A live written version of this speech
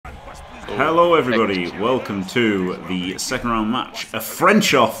Hello everybody, welcome to the second round match. A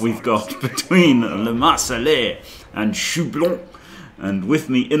French off we've got between Lemarseillais and Chou-Blanc. And with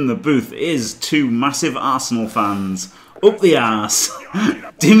me in the booth is two massive Arsenal fans, up the arse,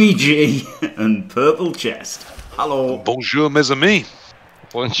 Dimmy G and Purple Chest. Hello. Bonjour mes amis.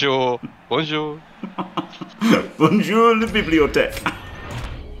 Bonjour. Bonjour. Bonjour la bibliothèque.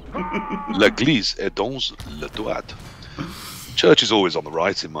 L'église est dans la droite. Church is always on the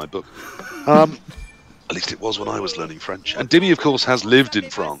right in my book. At least it was when I was learning French. And Dimmy, of course, has lived in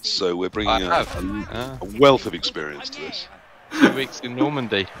France, so we're bringing a wealth of experience to this. 2 weeks in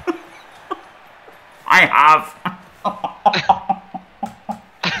Normandy. I have.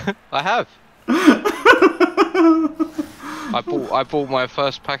 I have. I bought my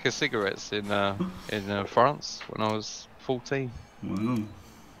first pack of cigarettes in France when I was 14. Wow.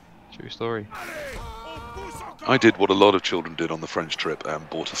 True story. I did what a lot of children did on the French trip and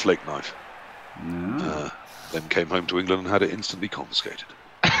bought a flake knife. No. Then came home to England and had it instantly confiscated.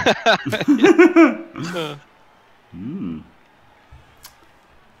 I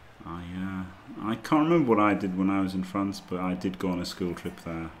can't remember what I did when I was in France, but I did go on a school trip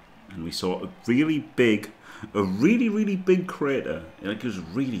there, and we saw a really big crater. Like, it was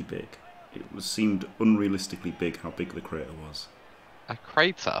really big. It seemed unrealistically big how big the crater was. A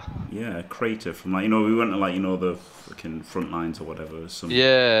crater? Yeah, a crater from, like, we went to, like, the fucking front lines or whatever.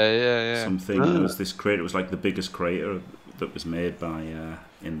 Yeah. Something. It was this crater. It was like the biggest crater that was made by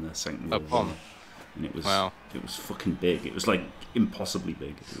in the Second World War. And it was It was fucking big. It was like impossibly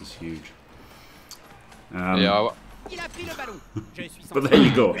big. It was huge. But there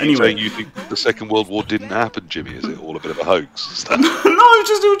you go. Anyway, saying you think the Second World War didn't happen, Jimmy? Is it all a bit of a hoax? No,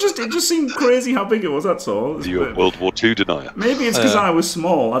 it just seemed crazy how big it was. That's all. You're a World War II denier. Maybe it's because I was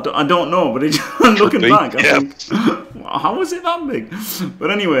small. I don't know. But looking back, I think, how was it that big? But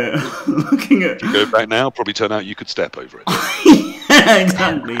anyway, looking at, you go back now, probably turn out you could step over it. Yeah,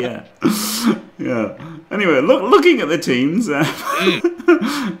 exactly. Yeah. Anyway, looking at the teams,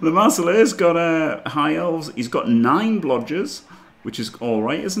 Lemarseillais got high elves. He's got 9 blodgers, which is all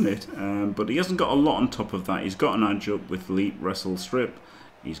right, isn't it? But he hasn't got a lot on top of that. He's got an edge up with leap, wrestle, strip.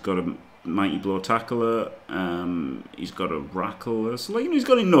 He's got a mighty blow tackler. He's got a rackle. So he's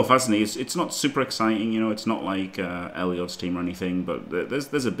got enough, hasn't he? It's not super exciting, It's not like Elliot's team or anything, but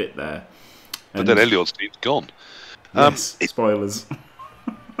there's a bit there. But then Elliot's team's gone. Yes, spoilers.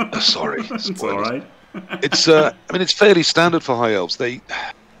 Sorry, It's all right. It's it's fairly standard for high elves.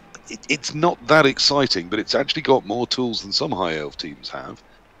 It's not that exciting, but it's actually got more tools than some high elf teams have.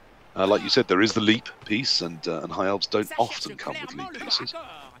 Like you said, there is the leap piece, and high elves don't often come with leap pieces.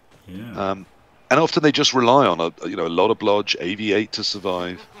 Yeah. And often they just rely on a lot of blodge, AV8 to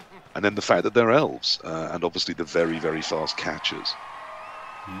survive, and then the fact that they're elves, and obviously the very, very fast catchers.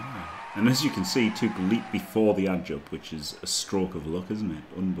 Yeah. And as you can see, he took leap before the edge up, which is a stroke of luck, isn't it?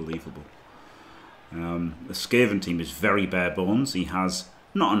 Unbelievable. The Skaven team is very bare bones. He has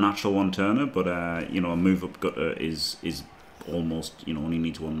not a natural one-turner, but a move-up gutter is almost, only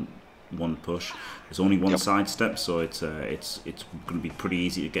needs one push. There's only one sidestep, so it's going to be pretty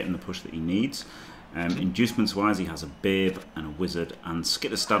easy to get in the push that he needs. Inducements-wise, he has a Babe and a Wizard and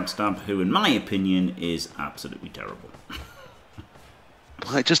Skitter Stab, who, in my opinion, is absolutely terrible.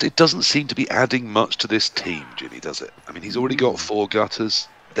 It doesn't seem to be adding much to this team, Jimmy, does it? I mean, he's already got 4 gutters.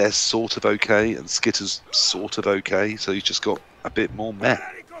 They're sort of okay, and Skitter's sort of okay, so he's just got a bit more meh.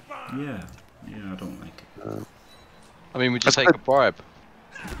 Yeah, I don't like it. I mean, would you take a bribe?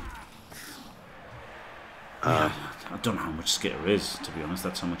 I don't know how much Skitter is, to be honest.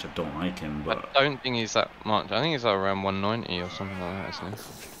 That's how much I don't like him. But I don't think he's that much. I think he's around 190 or something like that, isn't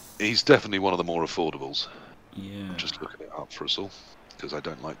he? He's definitely one of the more affordables. Yeah. I'm just looking it up for us all, because I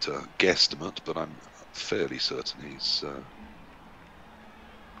don't like to guesstimate, but I'm fairly certain he's...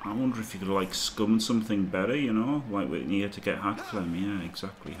 I wonder if you could scum something better, like we need to get Hackflem. Yeah,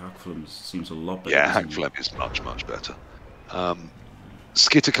 exactly. Hackflem seems a lot better. Yeah, Hackflem is much, much better.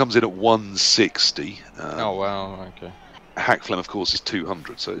 Skitter comes in at 160. Oh wow, okay. Hackflem, of course, is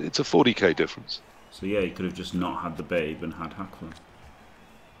 200, so it's a 40k difference. So yeah, you could have just not had the Babe and had Hackflem.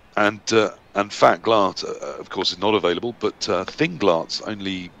 And Fat Glart, of course, is not available, but Thin Glart's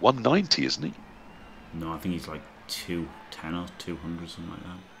only 190, isn't he? No, I think he's like 210 or 200, something like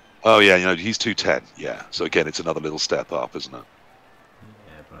that. Oh yeah, he's 210. Yeah, so again, it's another little step up, isn't it?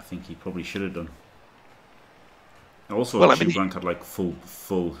 Yeah, but I think he probably should have done. Also, Chou-Blanc had like full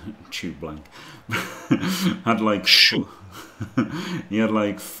Chou-Blanc had like he had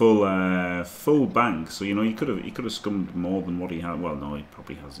like full bank. So he could have scummed more than what he had. Well, no, he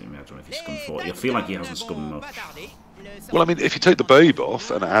probably has. I don't know if he scummed 40. I feel like he hasn't scummed much. Well, I mean, if you take the babe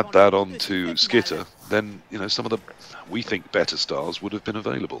off and add that on to Skitter, then, you know, some of the, we think, better stars would have been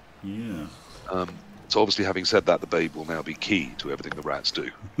available. Yeah. So obviously, having said that, the babe will now be key to everything the rats do.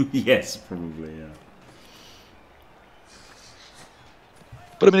 Yes, probably, yeah.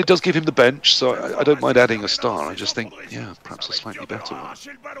 But I mean, it does give him the bench, so I don't mind adding a star. I just think, yeah, perhaps a slightly better one.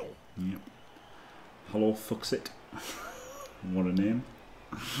 Yep. Hello, Fuxit. What a name.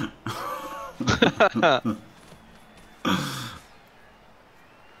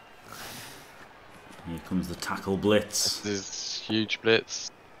 Here comes the tackle blitz. This is huge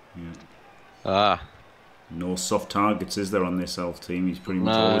blitz. Yeah. Ah. No soft targets, is there, on this elf team? He's pretty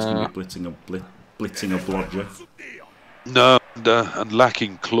much always going to be blitzing a blodger. No, and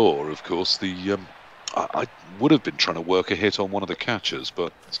lacking claw, of course. The I would have been trying to work a hit on one of the catchers,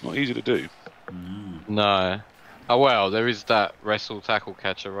 but it's not easy to do. No. Oh well, there is that wrestle tackle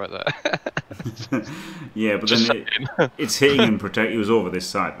catcher right there. Yeah, but then it's hitting him protect. He was over this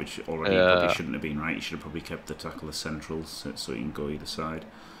side, which already probably shouldn't have been right. You should have probably kept the tackle as central, so he can go either side.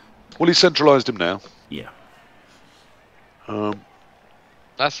 Well, he centralised him now. Yeah.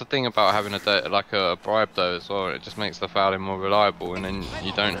 That's the thing about having a bribe though as well. It just makes the fouling more reliable, and then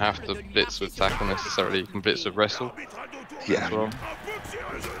you don't have to blitz with tackle necessarily. You can blitz with wrestle. Yeah. As well.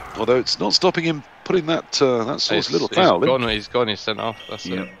 Although it's not stopping him putting that sort of little foul. He's gone. He's sent off. That's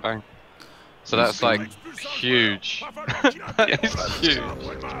it. Bang. So that's like huge. That is huge.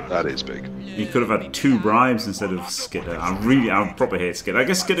 That is big. He could have had 2 bribes instead of Skitter. I proper hate Skitter. I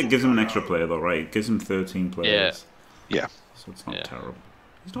guess Skitter gives him an extra player though, right? It gives him 13 players. Yeah. So it's not terrible.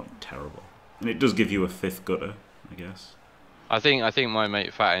 It's not terrible. And it does give you a 5th gutter, I guess. I think my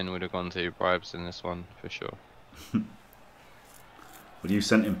mate Fatin would have gone to bribes in this one for sure. Well, you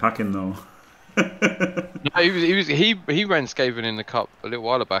sent him packing though. No, he ran Skaven in the cup a little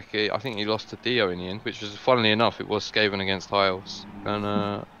while back. I think he lost to Dio in the end, which was, funnily enough, it was Skaven against High Elves.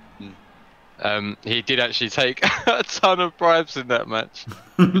 And he did actually take a ton of bribes in that match,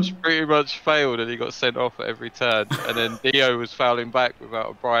 which pretty much failed, and he got sent off at every turn. And then Dio was fouling back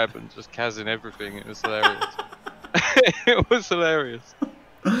without a bribe and just cazzing everything. It was hilarious. It was hilarious.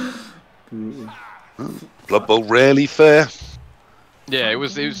 Blood Bowl rarely fair. Yeah, it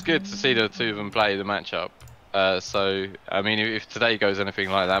was good to see the two of them play the matchup. So I mean, if today goes anything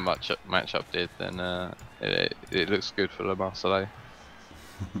like that matchup did, then it looks good for Lemarseillais.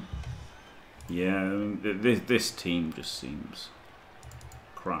 Yeah, this team just seems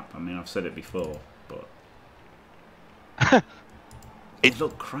crap. I mean, I've said it before, but they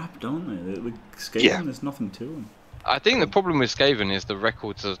look crap, don't they? Skaven, there's nothing to them. I think the problem with Skaven is the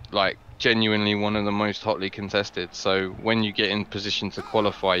records are like genuinely one of the most hotly contested. So when you get in position to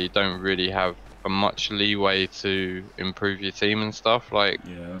qualify, you don't really have a much leeway to improve your team and stuff. Like,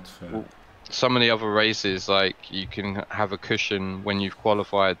 yeah, that's fair. Some of the other races, like, you can have a cushion when you've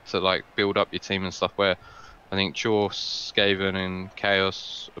qualified to like build up your team and stuff. Where I think Chorus, Skaven, and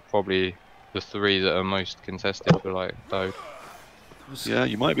Chaos are probably the 3 that are most contested for like Dode. Yeah,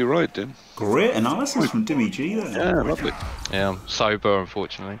 you might be right, Dim. Great analysis from Dimmy G there. Yeah, lovely. Yeah, I'm sober,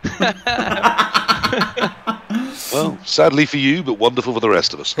 unfortunately. Well, sadly for you, but wonderful for the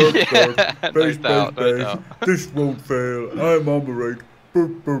rest of us. Yeah, no doubt. This won't fail. I'm on the right.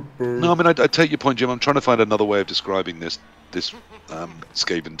 No, I mean, I take your point, Jim. I'm trying to find another way of describing this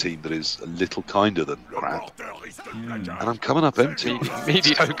Skaven team that is a little kinder than crap. And I'm coming up empty.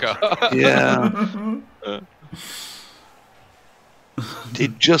 Mediocre. Yeah.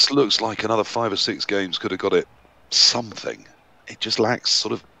 It just looks like another 5 or 6 games could have got it something. It just lacks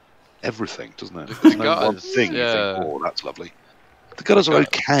sort of everything, doesn't it? There's no one thing you think, oh, that's lovely. The gutters are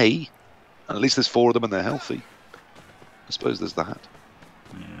okay, and at least there's 4 of them and they're healthy. I suppose there's that.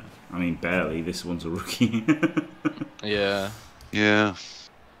 Yeah, I mean, barely. This one's a rookie. Yeah. Yeah.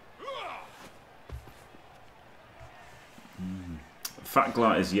 Fat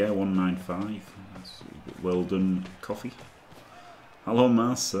Glat is 195. That's well done, coffee. Hello,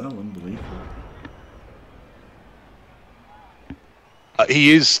 Marcel. Unbelievable.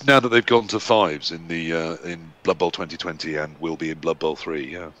 He is, now that they've gone to 5s in the in Blood Bowl 2020 and will be in Blood Bowl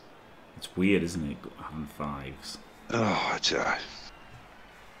 3. Yeah. It's weird, isn't it, having 5s? Oh,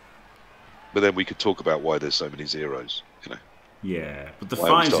 but then we could talk about why there's so many zeros, you know. Yeah, but the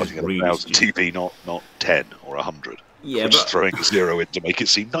why 5s is really 1,000 TV, not 10 or 100. Yeah, just throwing a 0 in to make it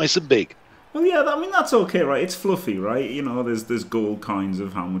seem nice and big. Well, yeah, I mean, that's okay, right? It's fluffy, right? You know, there's gold coins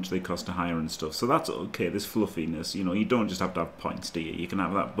of how much they cost to hire and stuff, so that's okay. There's fluffiness, you know. You don't just have to have points, do you? You can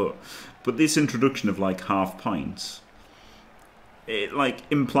have that, but this introduction of like half points, it like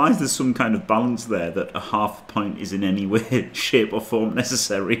implies there's some kind of balance there that a half point is in any way, shape, or form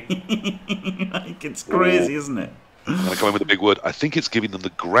necessary. Like, it's crazy, isn't it? I'm going to come in with a big word. I think it's giving them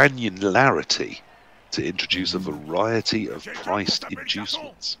the granularity to introduce a variety of priced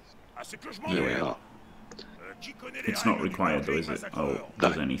inducements. There we are. It's not required though, is it? Oh,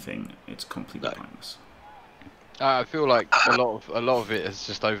 does anything? It's completely pointless. I feel like a lot of it has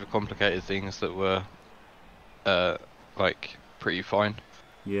just overcomplicated things that were like pretty fine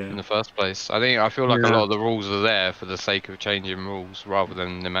in the first place. I feel like a lot of the rules are there for the sake of changing rules rather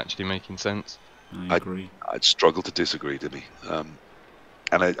than them actually making sense. I agree. I'd struggle to disagree, Dimmy.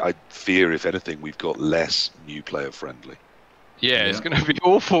 And I fear, if anything, we've got less new player friendly. Yeah, it's going to be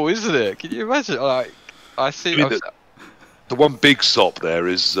awful, isn't it? Can you imagine? Like, the one big sop there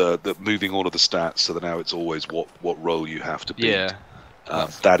is that moving all of the stats so that now it's always what role you have to beat. Yeah.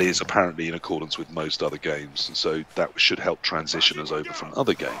 That is apparently in accordance with most other games, and so that should help transition us over from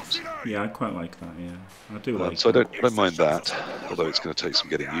other games. Yeah, I quite like that. Yeah, I do like. So I don't mind that, although it's going to take some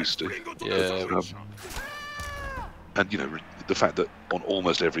getting used to. Yeah. And you know, the fact that on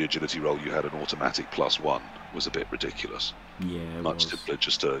almost every agility roll you had an automatic +1 was a bit ridiculous. Yeah, much simpler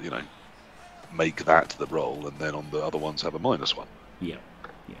just to make that the roll, and then on the other ones have a -1. Yeah.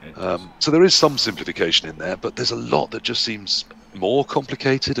 So there is some simplification in there, but there's a lot that just seems more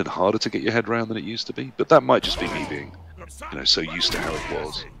complicated and harder to get your head around than it used to be. But that might just be me being, so used to how it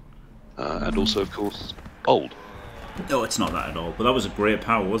was, and also, of course, old. No, it's not that at all. But that was a great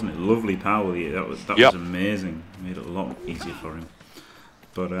power, wasn't it? Lovely power. That was amazing. Made it a lot easier for him.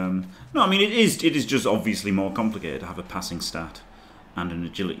 But no, I mean it is just obviously more complicated to have a passing stat and an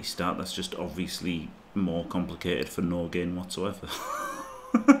agility stat. That's just obviously more complicated for no gain whatsoever.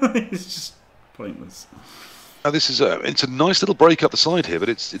 It's just pointless. Now this is it's a nice little break up the side here, but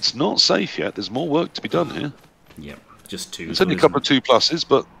it's not safe yet. There's more work to be done here. Yep, just two. There's only a couple of 2+s,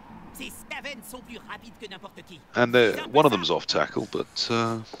 but and one of them's off tackle, but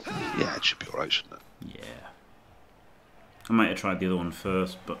yeah, it should be alright, shouldn't it? Yeah. I might have tried the other one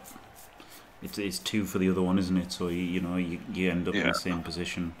first, but it's 2 for the other one, isn't it? So you end up in the same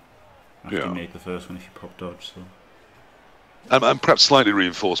position after you make the first one if you pop dodge. So. And perhaps slightly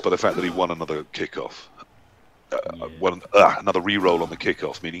reinforced by the fact that he won another kickoff. Another re-roll on the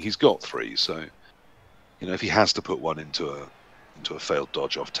kickoff, meaning he's got 3. So, if he has to put one into a failed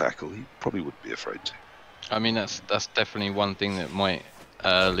dodge off tackle, he probably wouldn't be afraid to. I mean, that's definitely one thing that might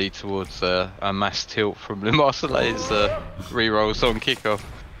lead towards a mass tilt from Lemarseillais' re-rolls on kickoff.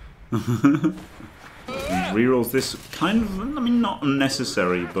 Re-rolls this kind of, I mean, not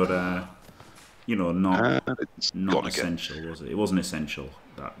unnecessary, but not essential, was it? It wasn't essential.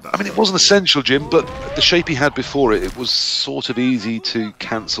 I mean, it wasn't essential, Jim, but the shape he had before it was sort of easy to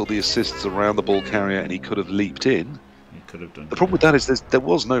cancel the assists around the ball carrier, and he could have leaped in. He could have done. The problem with that is there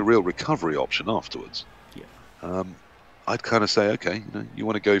was no real recovery option afterwards. Yeah. I'd kind of say, okay, you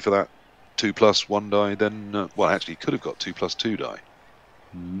want to go for that 2+1 die, then well, actually, you could have got 2+2 die.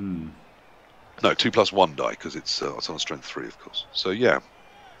 No, 2+1 die because it's on strength 3, of course. So yeah,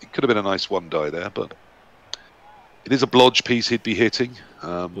 it could have been a nice 1 die there, but it is a blodge piece he'd be hitting.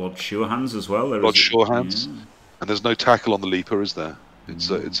 Blodge sure hands as well. Blodge sure hands, and there's no tackle on the leaper, is there? It's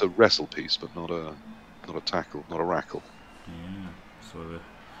a wrestle piece, but not a tackle, not a rackle. Yeah. So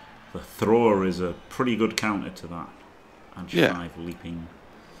the thrower is a pretty good counter to that. And 5 leaping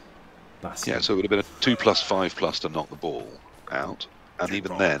bastard. Yeah, so it would have been a 2+5+ to knock the ball out, and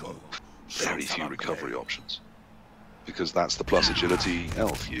even then, very few recovery options. Because that's the plus agility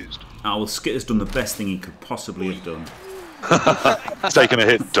elf used. Well, Skitter's done the best thing he could possibly have done. Taken a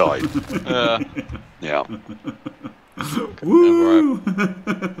hit, died. Yeah. Woo!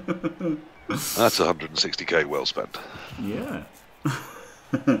 That's 160k well spent. Yeah.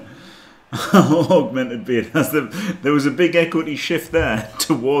 Augmented beard. There was a big equity shift there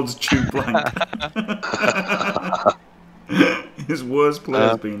towards Chou-Blanc. His worst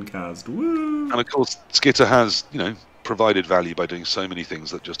player's being cast. Woo! And of course, Skitter has, provided value by doing so many things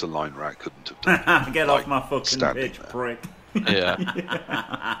that just a line rat couldn't have done. Get off my fucking pitch, prick. Yeah.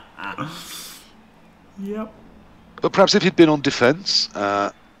 Yep. But perhaps if he'd been on defence,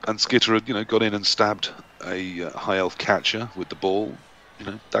 and Skitter had, got in and stabbed a high elf catcher with the ball,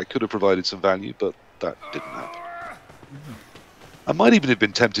 that could have provided some value, but that didn't happen. I might even have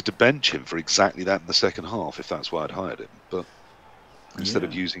been tempted to bench him for exactly that in the second half, if that's why I'd hired him. But instead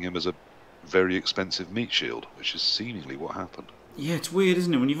of using him as a very expensive meat shield, which is seemingly what happened. Yeah, it's weird,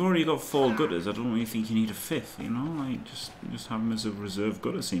 isn't it? When you've already got 4 gutters, I don't really think you need a 5th, Like, just have him as a reserve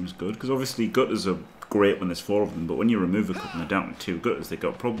gutter seems good. Because obviously gutters are great when there's 4 of them, but when you remove a couple and they're down to 2 gutters, they've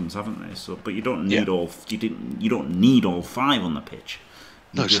got problems, haven't they? So, but you don't need you don't need all 5 on the pitch.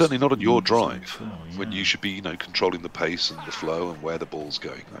 No, certainly not on your drive, when you should be, controlling the pace and the flow and where the ball's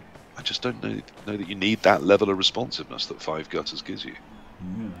going. I just don't know that you need that level of responsiveness that 5 Gutters gives you.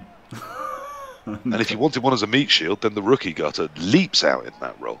 Yeah. And if you wanted one as a meat shield, then the rookie Gutter leaps out in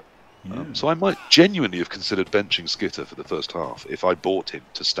that role. Yeah. So I might genuinely have considered benching Skitter for the first half if I bought him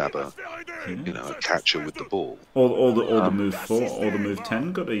to stab a catcher with the ball. Or the move 4 or the move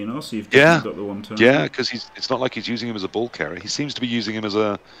 10 Gutter, you know, so you've definitely got the one turn. Yeah, because it's not like he's using him as a ball carrier. He seems to be using him as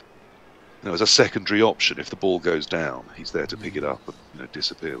a as a secondary option. If the ball goes down, he's there to pick it up and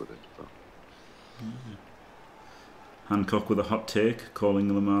disappear with it. But... Hancock with a hot take, calling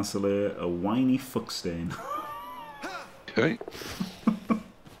the Lemarseillais a whiny fuckstain. Okay.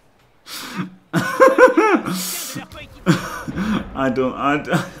 I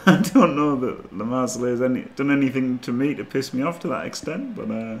don't know that Lemarseillais has done anything to me to piss me off to that extent, but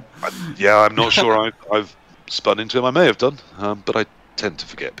I'm not sure I've spun into him. I may have done, but I tend to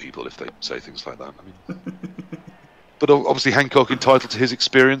forget people if they say things like that. I mean, but obviously Hancock entitled to his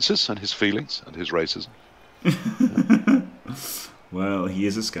experiences and his feelings and his racism. Well, he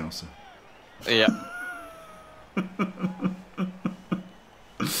is a Scouser. Yeah.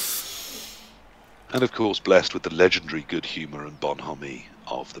 And of course, blessed with the legendary good humour and bonhomie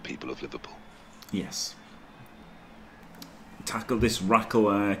of the people of Liverpool. Yes. Tackle this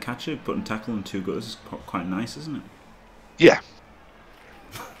Rackle catcher, putting tackle on 2 Gutters is quite nice, isn't it? Yeah.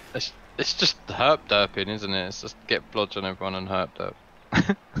 It's just herp derping, isn't it? It's just get blodge on everyone and herp derp.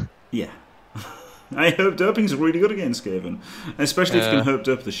 Yeah. Herp derping's really good against Skaven, especially if you can herp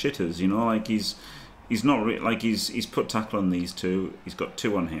derp the shitters. You know, like he's not he's put tackle on these 2. He's got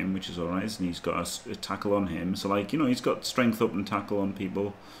 2 on him, which is alright, and he's got a tackle on him. So he's got strength up and tackle on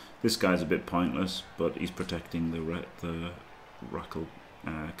people. This guy's a bit pointless, but he's protecting the Rackle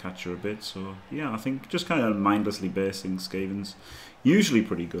catcher a bit. So yeah, I think just kind of mindlessly basing Skaven's usually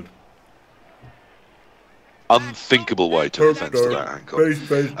pretty good. Unthinkable way to defend to that, Hancock.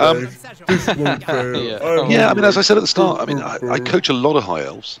 Yeah, I mean, as I said at the start, I mean, I coach a lot of High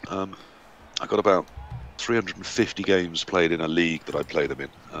Elves. I got about 350 games played in a league that I play them in,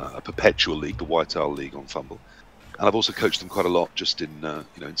 a perpetual league, the White Owl League on Fumble, and I've also coached them quite a lot just in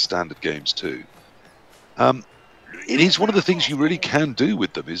in standard games too. It is one of the things you really can do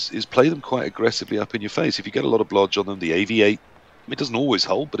with them is play them quite aggressively up in your face. If you get a lot of blodge on them, the AV8, I mean, it doesn't always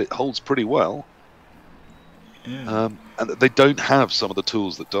hold, but it holds pretty well. Yeah. And they don't have some of the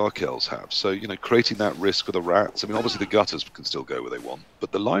tools that Dark Elves have. So, creating that risk for the rats. I mean, obviously the Gutters can still go where they want,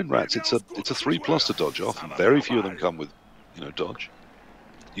 but the line rats, it's a 3+ to dodge off, and very few of them come with, dodge.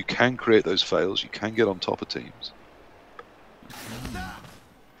 You can create those fails. You can get on top of teams.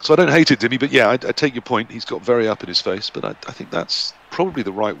 So I don't hate it, Dimmy, but yeah, I take your point. He's got very up in his face, but I think that's probably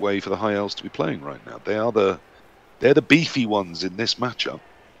the right way for the High Elves to be playing right now. They're the beefy ones in this matchup.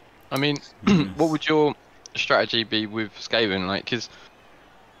 I mean, what would your strategy be with Skaven? Because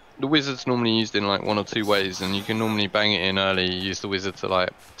the wizard's normally used in 1 or 2 ways, and you can normally bang it in early, use the wizard to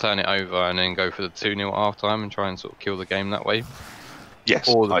turn it over, and then go for the 2-0 at half time and try and sort of kill the game that way. Yes,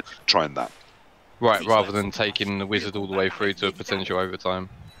 I'd try that. Right, rather than taking the wizard all the way through to a potential overtime.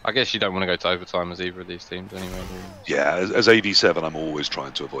 I guess you don't want to go to overtime as either of these teams anyway, do you? Yeah, as AD7, I'm always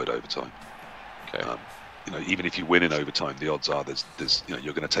trying to avoid overtime. Okay. Even if you win in overtime, the odds are there's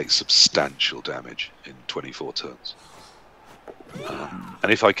you're going to take substantial damage in 24 turns.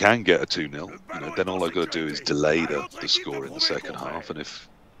 And if I can get a 2-0, then all I've got to do is delay the score in the second half. And if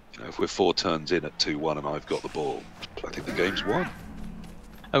we're 4 turns in at 2-1 and I've got the ball, I think the game's won.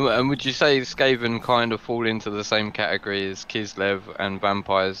 And would you say Skaven kind of fall into the same category as Kislev and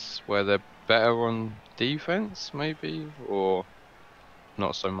Vampires, where they're better on defense, maybe, or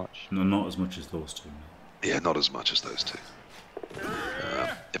not so much? No, not as much as those 2. Yeah, not as much as those 2.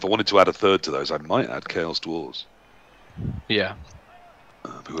 If I wanted to add a third to those, I might add Chaos Dwarves. Yeah.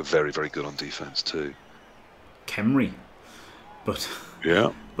 Who are very, very good on defense too. Kemri, but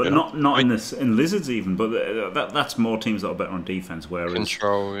not in Lizards even. But that's more teams that are better on defense. Whereas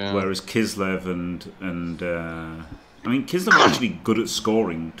Kislev and I mean Kislev are actually good at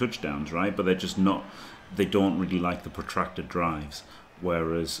scoring touchdowns, right? But they're just not. They don't really like the protracted drives.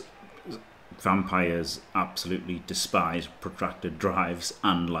 Whereas Vampires absolutely despise protracted drives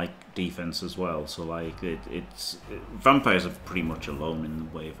and like defense as well. So Vampires are pretty much alone in the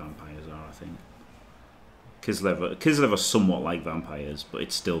way Vampires are, I think. Kislev are somewhat like Vampires, but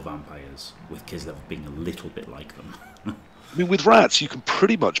it's still Vampires, with Kislev being a little bit like them. I mean, with rats, you can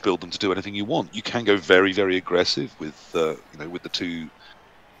pretty much build them to do anything you want. You can go very, very aggressive with with the 2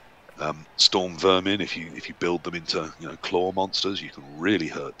 storm vermin. If you build them into claw monsters, you can really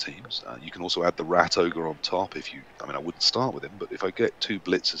hurt teams. You can also add the rat ogre on top. I wouldn't start with him, but if I get 2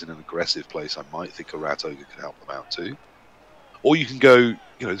 blitzers in an aggressive place, I might think a rat ogre could help them out too. Or you can go,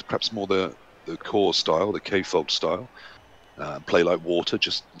 you know, perhaps more the core style, the K-Fold style, play like water,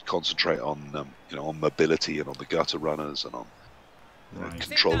 just concentrate on, you know, on mobility and on the gutter runners and on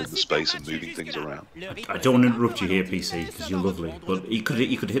controlling the space and moving things around. I don't want to interrupt you here, PC, because you're lovely, but you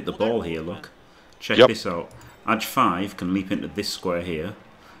could hit the ball here. Look, check this out. Edge 5 can leap into this square here,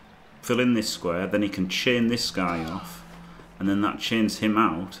 fill in this square, then he can chain this guy off, and then that chains him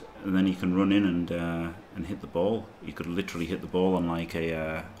out, and then he can run in and hit the ball. You could literally hit the ball on like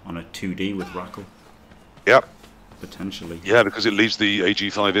on a 2D with Rackle. Yep. Potentially. Yeah, because it leaves the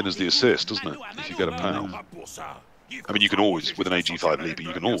AG5 in as the assist, doesn't it? If you get a pow. I mean, you can always, with an AG5 leaper,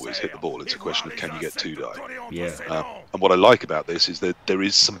 you can always hit the ball. It's a question of can you get 2-die. Yeah. And what I like about this is that there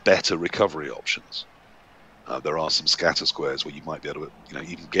is some better recovery options. There are some scatter squares where you might be able to, you know,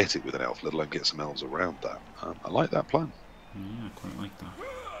 even get it with an elf, let alone get some elves around that. I like that plan. Yeah, I quite like that.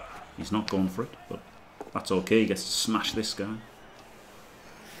 He's not going for it, but that's okay. He gets to smash this guy.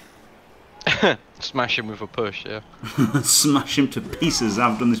 Smash him with a push, yeah. Smash him to pieces.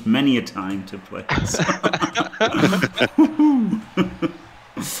 I've done this many a time to play.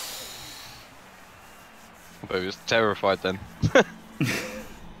 But he was terrified then.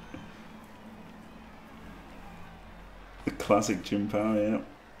 The classic Jim Power,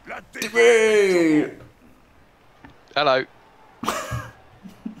 yeah. Dimmy! Hello.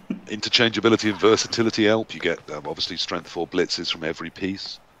 Interchangeability and versatility help. You get obviously strength 4 blitzes from every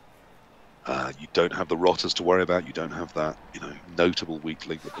piece. You don't have the rotters to worry about. You don't have that, you know, notable weak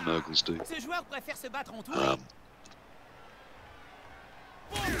link that the Nurgles do.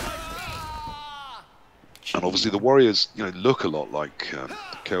 And obviously the warriors, you know, look a lot like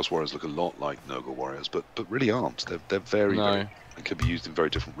Chaos Warriors look a lot like Nurgle warriors, but really aren't. They're very, very and can be used in very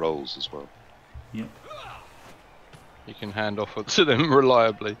different roles as well. Yep. You can hand off to them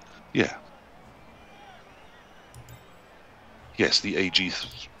reliably. Yeah. Yes, the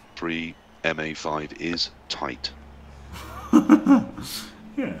AG3 MA5 is tight.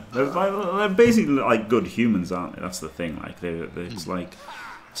 Yeah, they're basically like good humans, aren't they? That's the thing. Like it's like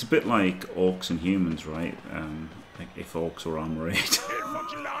it's a bit like orcs and humans, right? Like if orcs were armor 8.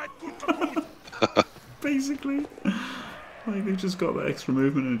 Basically, like they've just got that extra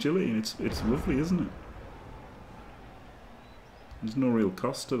movement and agility, and it's lovely, isn't it? There's no real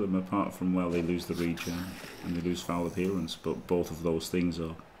cost to them apart from, well, they lose the regen and they lose foul appearance, but both of those things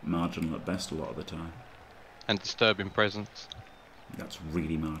are marginal at best a lot of the time. And disturbing presence. That's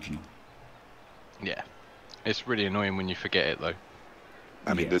really marginal. Yeah. It's really annoying when you forget it, though.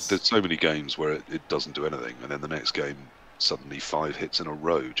 I mean, there's so many games where it doesn't do anything, and then the next game, suddenly 5 hits in a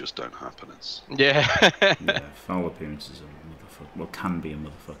row just don't happen. It's... Yeah. Yeah, foul appearance is a motherfucker. Well, can be a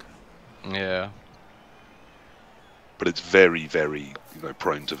motherfucker. Yeah. But it's very, very, you know,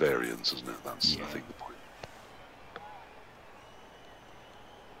 prone to variance, isn't it? That's, I think, the point.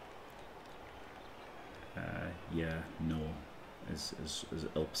 Yeah, no. As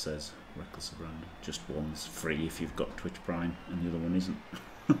Elp says, Reckless Around. Just one's free if you've got Twitch Prime, and the other one isn't.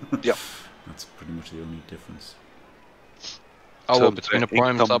 Yep. That's pretty much the only difference. Oh, well, between a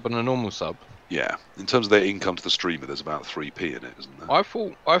Prime sub and a normal sub? Yeah. In terms of their income to the streamer, there's about 3p in it, isn't there? I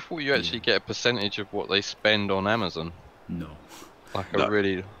thought you actually get a percentage of what they spend on Amazon. No. Like a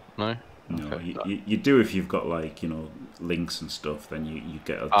really... No? No, Okay. you do if you've got, like, you know, links and stuff, then you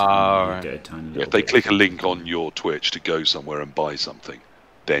get a get a tiny little if they bit. click a link on your Twitch to go somewhere and buy something,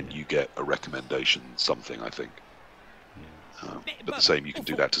 then you get a recommendation something, I think. But the same, you can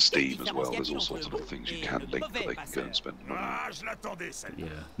do that to Steam as well. There's all sorts of things you can link that they can go and spend money on. Yeah,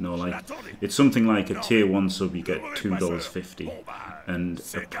 no, like, it's something like a tier 1 sub you get $2.50, and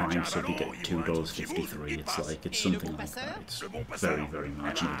a Prime sub you get $2.53. It's like, it's something like that. It's very, very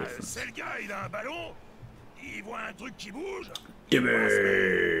marginal difference.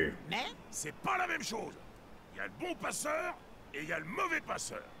 Dimmy!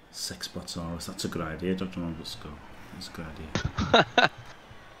 Sex Botsaurus, that's a good idea, Dr. Underscore. That's a good idea.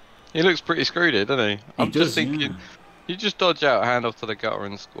 He looks pretty screwed here, doesn't he? I'm does, just thinking, you just dodge out, hand off to the gutter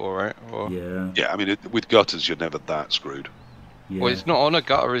and score, right? Or... Yeah. Yeah, I mean, with gutters, you're never that screwed. Yeah. Well, it's not on a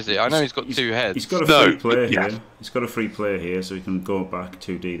gutter, is it? I know he's got 2 heads. He's got a free player here. He's got a free player here, so he can go back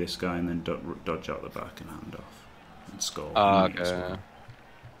 2D this guy and then dodge out the back and hand off and score. Okay.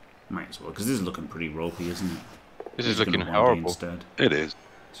 Might as well, because this is looking pretty ropey, isn't it? This is looking horrible. Instead. It is.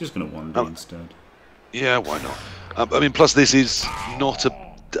 It's just going to 1D instead. Yeah, why not? I mean, plus this is not a...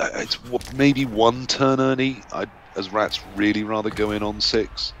 It's maybe 1 turn early, as Rats really rather go in on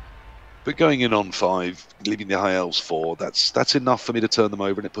 6. But going in on 5, leaving the High Elves 4, that's enough for me to turn them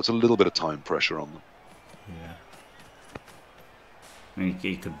over, and it puts a little bit of time pressure on them. Yeah. And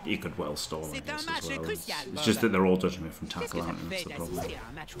he could well stall, I guess, as well. It's just that they're all judging me from tackle, aren't they?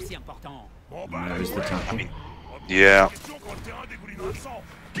 That's the problem. And there is the tackle. Yeah.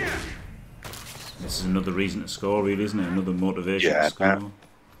 This is another reason to score, really, isn't it? Another motivation to score.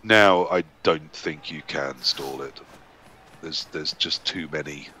 Now I don't think you can stall it. There's just too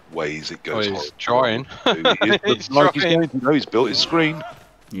many ways it goes. Oh, he's trying. He's built his screen.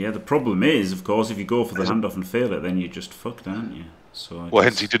 Yeah, the problem is, of course, if you go for the handoff and fail it, then you're just fucked, aren't you? So well,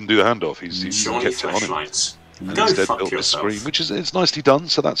 hence he didn't do the handoff. He's kept it on him. And instead built the screen, which is it's nicely done,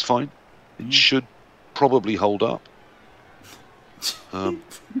 so that's fine. It should probably hold up.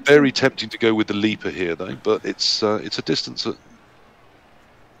 Very tempting to go with the leaper here, though, but it's a distance that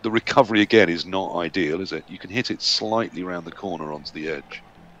the recovery again is not ideal, is it? You can hit it slightly round the corner onto the edge,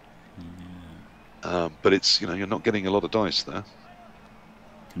 but it's you're not getting a lot of dice there.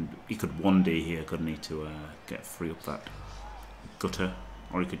 He could 1D here, couldn't he, to get free up that gutter,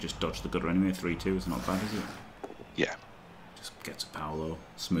 or he could just dodge the gutter anyway. 3-2 is not bad, is it? Yeah. Just gets a pow though,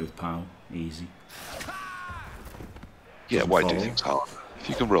 smooth pow, easy. Yeah, why do things hard? If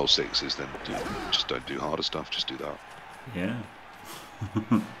you can roll 6s, then just don't do harder stuff. Just do that. Yeah.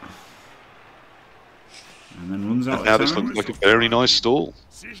 And then runs out. And now this looks like a very nice stall.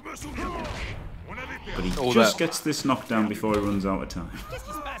 But he just gets this knockdown before he runs out of time.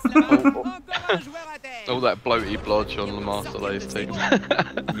 All that bloaty blodge on the Lemarseillais team.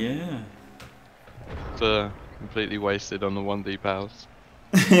 Yeah. It's completely wasted on the 1D pals.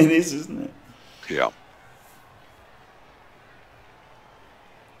 It is, isn't it? Yeah.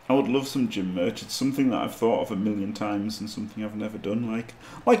 I would love some gym merch. It's something that I've thought of a million times and something I've never done.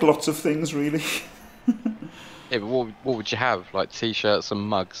 Like lots of things, really. Yeah, but what would you have? Like t-shirts and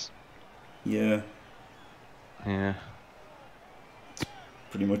mugs? Yeah. Yeah.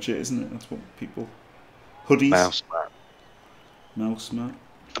 Pretty much it, isn't it? That's what people... Hoodies. Mouse mat. Mouse mat.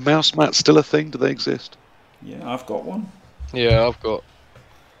 A mouse mat's still a thing? Do they exist? Yeah, I've got one. Yeah, I've got.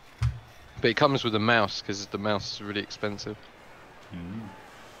 But it comes with a mouse because the mouse is really expensive. Mm.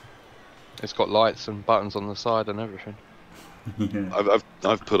 It's got lights and buttons on the side and everything. Yeah.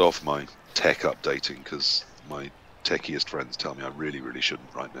 I've put off my tech updating because my techiest friends tell me I really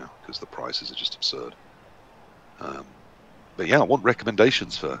shouldn't right now because the prices are just absurd. But yeah, I want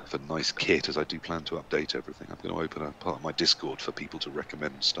recommendations for nice kit as I do plan to update everything. I'm going to open a part of my Discord for people to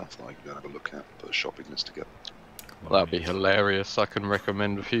recommend stuff that I can go and have a look at and put a shopping list together. Well, that'd be hilarious. I can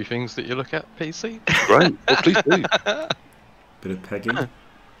recommend a few things that you look at, PC. Great, well please do. Bit of pegging.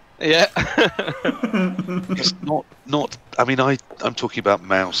 Yeah. It's not. I mean, I'm talking about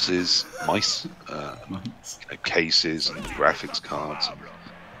mouses, mice, cases, and graphics cards, and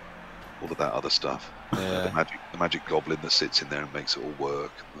all of that other stuff. Yeah. The magic goblin that sits in there and makes it all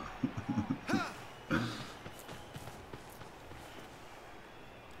work.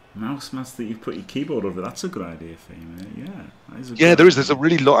 Mouse mats that you put your keyboard over. That's a good idea for you, mate. Yeah. That is a Yeah, good there is. idea. There's a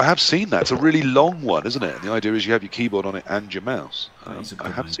really long. I have seen that. It's a really long one, isn't it? And the idea is you have your keyboard on it and your mouse. That is a I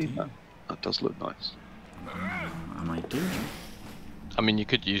good have seen idea. that. That does look nice. I might do it. I mean, you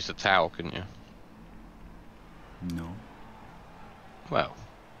could use the towel, couldn't you? No. Well.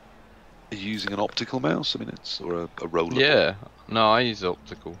 Are you using an optical mouse? I mean, or a roller. Yeah. No, I use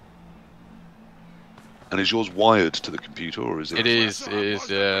optical. And is yours wired to the computer, or is it? It is.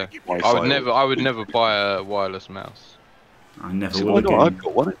 Yeah. Wi-Fi I would never buy a wireless mouse. I never So will why not? again. I've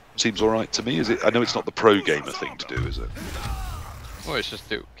got one. It seems all right to me. Is it? I know it's not the pro gamer thing to do, is it? Well, it's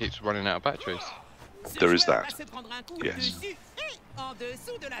just it keeps running out of batteries. There is that. Yes.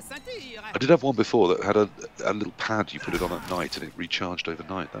 I did have one before that had a little pad you put it on at night and it recharged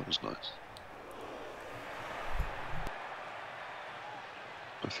overnight. That was nice.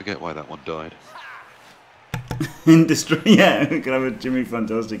 I forget why that one died. Yeah, we could have a Jimmy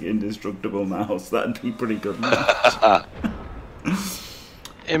Fantastic indestructible mouse. That'd be pretty good.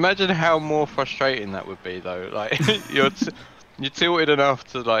 Imagine how more frustrating that would be, though. Like you're tilted enough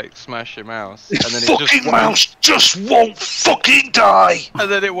to like smash your mouse, and then it just mouse just won't fucking die.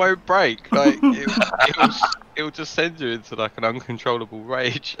 and then it won't break. Like it'll just send you into like an uncontrollable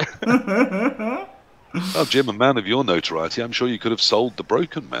rage. Oh, Jim, a man of your notoriety, I'm sure you could have sold the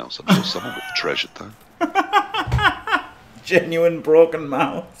broken mouse. I'm sure someone would have treasured that. Genuine broken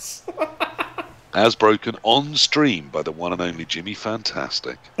mouse. As broken on stream by the one and only Jimmy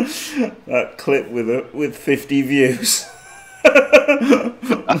Fantastic. That clip with 50 views.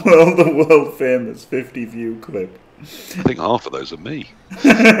 Well, the world famous 50 view clip. I think half of those are me.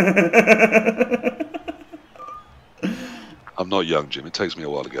 I'm not young, Jim. It takes me a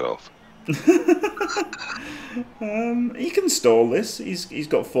while to get off. He can stall this. He's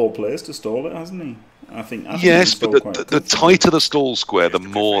got 4 players to stall it, hasn't he? I think he Yes, can but stall quite the comfortably. tighter the stall square, the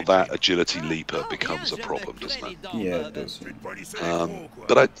more that agility leaper becomes a problem, doesn't it? Yeah, it does.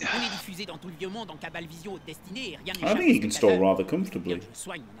 But I think he can stall rather comfortably.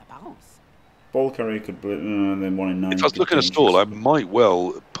 Ball carrier could, and then 1 in 9. if I was looking at stall, I might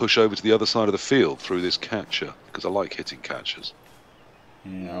well push over to the other side of the field through this catcher, because I like hitting catchers.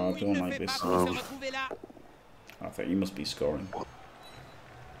 Yeah, I don't like this. I think you must be scoring.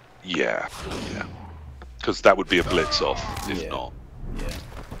 Yeah. Because that would be a blitz off, if not. Yeah.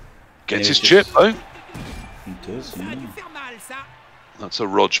 Gets his chip, though. He does, yeah. That's a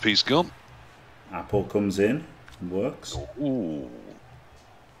Rog piece gone. Apple comes in and works. Ooh.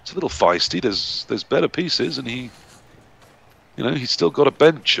 It's a little feisty. There's better pieces, and he's still got a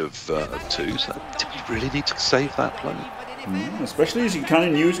bench of 2. So do we really need to save that play? Especially as you kind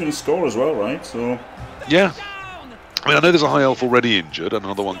of knew he was going to score as well, right? So yeah. I mean, I know there's a high elf already injured and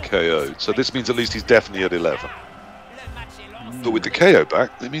another one KO'd, so this means at least he's definitely at 11. But with the KO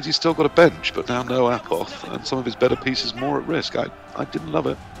back, it means he's still got a bench, but now no Apoth, and some of his better pieces more at risk. I didn't love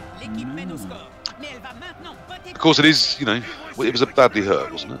it. Of course, it is, it was a badly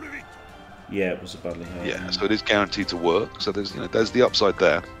hurt, wasn't it? Yeah, it was a badly hurt. Yeah, so it is guaranteed to work. So there's the upside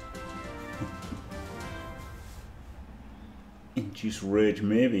there. Induce rage,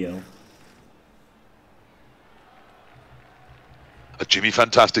 maybe, Elf. A Jimmy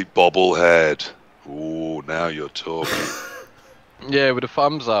Fantastic bobblehead. Ooh, now you're talking. Yeah, with a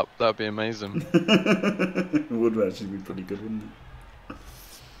thumbs up, that'd be amazing. It would actually be pretty good, wouldn't it?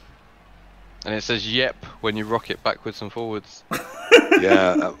 And it says "Yep" when you rock it backwards and forwards.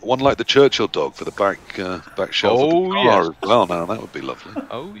 Yeah, one like the Churchill dog for the back shelf of the car as well. Now that would be lovely.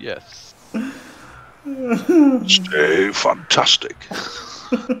 Oh yes. Stay fantastic.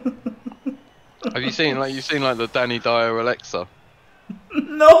 Have you seen like the Danny Dyer Alexa?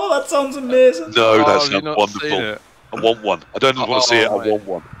 No, that sounds amazing. No, that have you sounds not wonderful. seen it? I want one. I don't just want to see it. I mate. want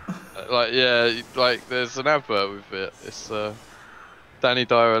one. Like there's an advert with it. It's Danny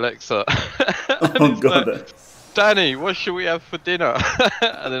Dyer Alexa. Oh god. Danny, what should we have for dinner?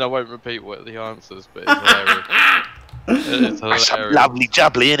 And then I won't repeat what the answers, but it's hilarious. It's hilarious. Some lovely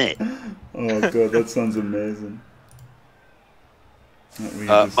jubbly, innit? Oh god, that sounds amazing. Really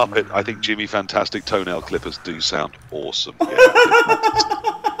Muppet, I think Jimmy Fantastic toenail clippers do sound awesome. Yeah,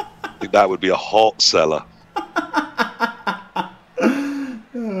 I think that would be a hot seller.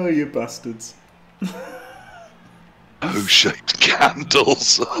 Oh, you bastards. O-shaped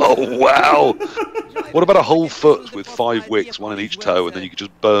candles. Oh, wow. What about a whole foot with 5 wicks, 1 in each toe, and then you could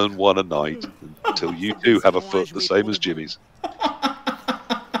just burn 1 a night until you too have a foot the same as Jimmy's?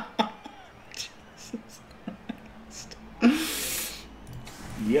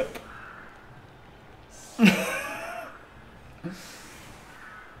 Yep.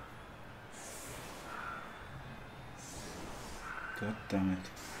 God damn it.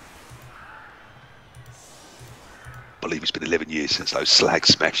 I believe it's been 11 years since those slags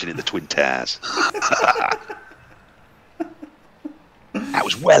smashing in the Twin Towers. That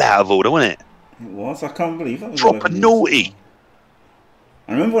was well out of order, wasn't it? It was. I can't believe that was Proper 11 years. naughty.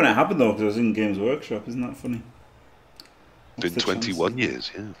 I remember when it happened though, because I was in Games Workshop. Isn't that funny? Been 21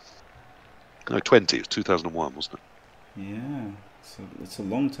 years, yeah. No, 20. It was 2001, wasn't it? Yeah. It's a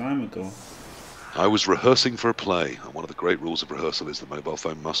long time ago. I was rehearsing for a play, and one of the great rules of rehearsal is the mobile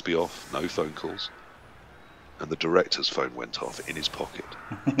phone must be off, no phone calls. And the director's phone went off in his pocket.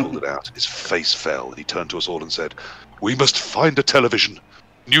 He pulled it out, his face fell, and he turned to us all and said, "We must find a television.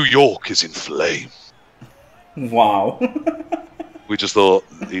 New York is in flame." Wow. We just thought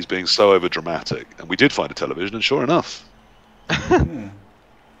he's being so overdramatic, and we did find a television, and sure enough. Yeah.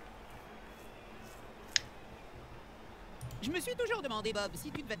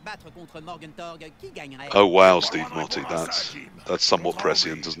 Oh wow, Steve Motti, that's somewhat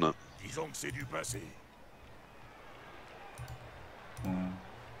prescient, isn't it?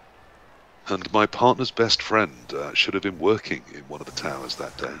 And my partner's best friend should have been working in one of the towers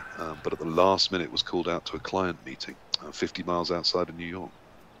that day, but at the last minute was called out to a client meeting 50 miles outside of New York.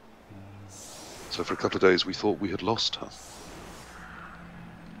 So for a couple of days we thought we had lost her.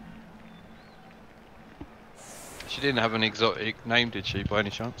 She didn't have an exotic name, did she, by any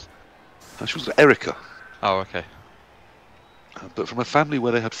chance? She was Erica, Oh, okay. but from a family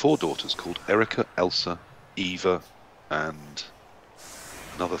where they had 4 daughters called Erica, Elsa, Eva, and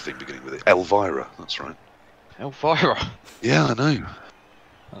another thing beginning with it, Elvira, that's right. Elvira. Yeah, I know.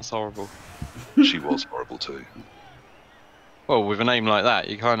 That's horrible. She was horrible too. Well, with a name like that,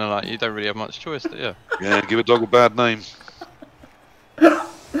 you kind of you don't really have much choice, do you? Yeah, give a dog a bad name.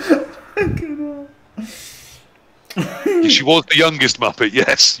 She was the youngest Muppet,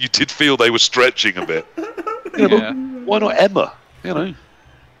 yes. You did feel they were stretching a bit. Yeah, but why not Emma? You know.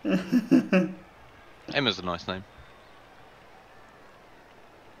 Emma's a nice name.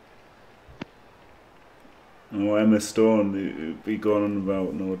 Oh, Emma Stone, it'd be going on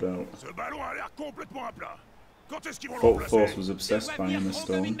about, no doubt. Fault Force was obsessed by Emma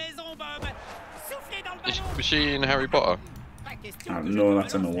Stone. Was she in Harry Potter? No,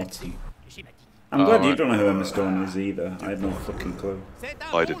 that's Emma Watson. I'm glad you don't know who Emma Stone is either. I had no fucking clue.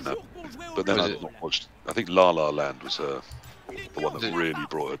 I didn't know. But then I watched. I think La La Land was the one that really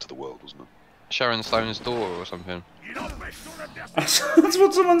brought her to the world, wasn't it? Sharon Stone's daughter or something. That's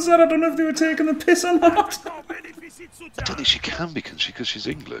what someone said. I don't know if they were taking the piss or not. I don't think she can be, because she's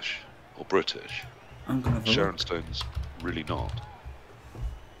English or British. I'm gonna Sharon Stone's really not.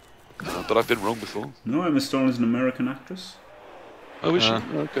 But I've been wrong before. No, Emma Stone is an American actress. Oh, is she?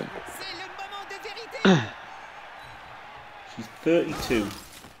 Okay. She's 32.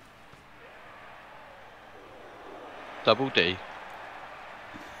 Double D.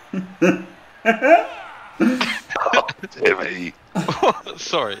 Oh, Dimmy.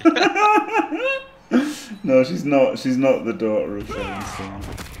 Sorry. No, she's not. She's not the daughter of Sharon Stone.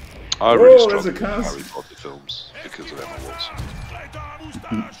 I really there's a struggled with cast. Harry Potter films because of Emma Watson.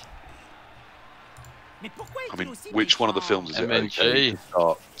 I mean, which one of the films is it okay to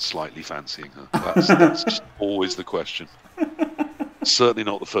start slightly fancying her? That's just always the question. Certainly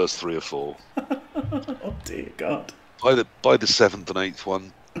not the first 3 or 4. Oh dear God. By the 7th and 8th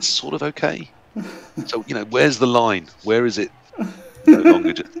one, it's sort of okay. So, you know, where's the line? Where is it no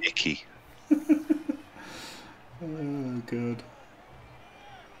longer just icky? Oh God.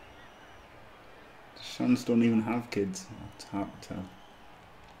 Shans don't even have kids. It's hard to tell.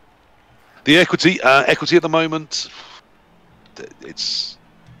 The equity at the moment, it's.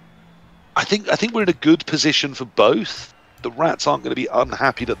 I think we're in a good position for both. The Rats aren't going to be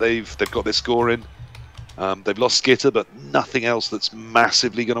unhappy that they've got their score in. They've lost Skitter, but nothing else that's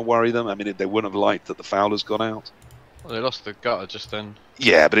massively going to worry them. I mean, they wouldn't have liked that the Fowler's gone out. Well, they lost the gutter just then.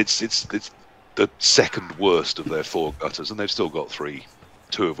 Yeah, but it's the second worst of their 4 gutters, and they've still got 3,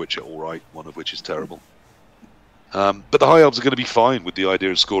 2 of which are all right, 1 of which is terrible. But the High Elves are going to be fine with the idea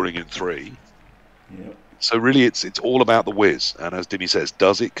of scoring in 3. Yep. So really, it's all about the whiz. And as Dimmy says,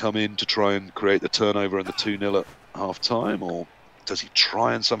 does it come in to try and create the turnover and the 2-0 at half time, or does he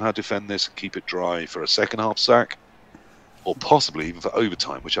try and somehow defend this and keep it dry for a second half sack, or possibly even for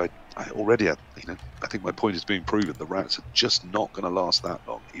overtime? Which I already had. I think my point is being proven. The Rats are just not going to last that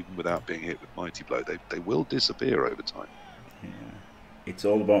long, even without being hit with Mighty Blow. They will disappear over time. Yeah. It's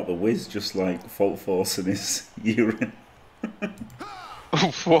all about the whiz, just like Fault Force and his urine.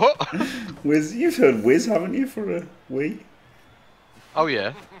 What? Whiz, you've heard whiz, haven't you, for a wee? Oh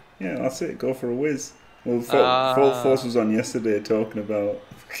yeah. Yeah, that's it. Go for a whiz. Well, Fault Force was on yesterday talking about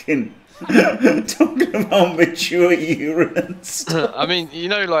fucking talking about mature urine and stuff. I mean, you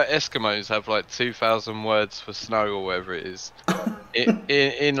know, like Eskimos have like 2,000 words for snow or whatever it is.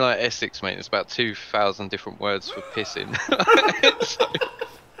 In like Essex, mate, it's about 2,000 different words for pissing. So,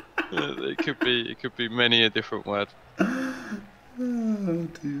 it could be many a different word. Oh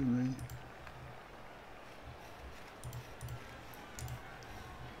dear me.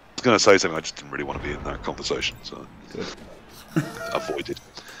 I was going to say something, I just didn't really want to be in that conversation, so avoided.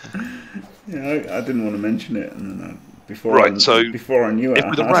 Yeah, I didn't want to mention it, and then before I knew it. If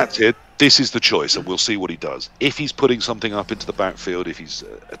with the Rats here, this is the choice, and we'll see what he does. If he's putting something up into the backfield, if he's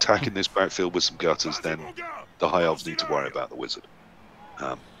attacking this backfield with some gutters, then the High Elves need to worry about the Wizard.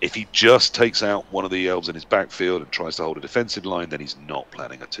 If he just takes out one of the Elves in his backfield and tries to hold a defensive line, then he's not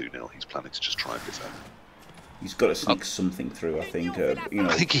planning a 2-0. He's planning to just try and defend. He's got to sneak something through, I think. I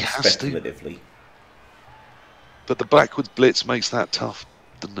think he has speculatively. to. But the backwards blitz makes that tough,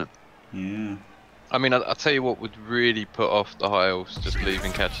 doesn't it? Yeah. I mean, I'll tell you what would really put off the High Elves just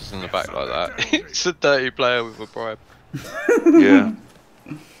leaving catches in the back like that. It's a dirty player with a bribe. Yeah.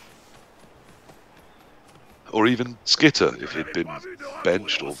 Or even Skitter, if he'd been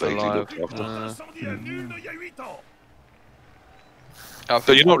benched or vaguely looked after.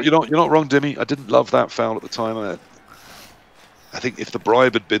 So you're not wrong, Dimmy. I didn't love that foul at the time. I think if the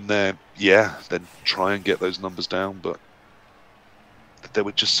bribe had been there, yeah, then try and get those numbers down. But there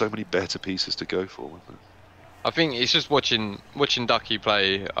were just so many better pieces to go for, weren't there? I think it's just watching Ducky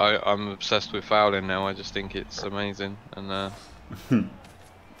play. I'm obsessed with fouling now. I just think it's amazing, and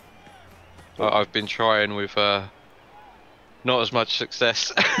I've been trying with not as much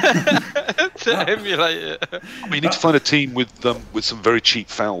success to emulate it. I mean, you need to find a team with some very cheap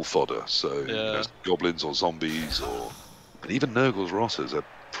foul fodder. So Yeah. you know, goblins or zombies, and even Nurgle's Rotters are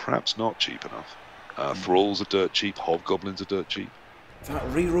perhaps not cheap enough. Thralls are dirt cheap. Hobgoblins are dirt cheap. That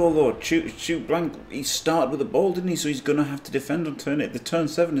reroll though, Chou-Blanc, he started with a ball, didn't he? So he's going to have to defend on turn 8. The turn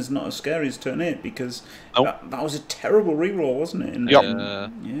 7 is not as scary as turn 8 because that was a terrible reroll, wasn't it? Yeah.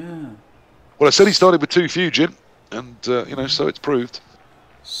 Well, I said he started with too few, Jim, and you know, so it's proved.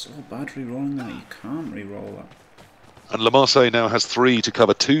 So bad rerolling that, you can't reroll that. And Lemarseillais now has 3 to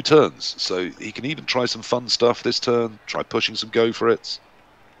cover 2 turns, so he can even try some fun stuff this turn, try pushing some go for it,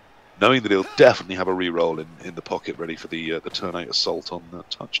 knowing that he'll definitely have a reroll in the pocket ready for the turn 8 assault on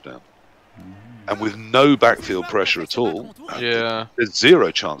that touchdown. And with no backfield pressure at all, there's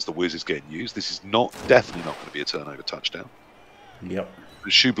 0 chance the whiz is getting used. This is definitely not going to be a turnover touchdown. Yep.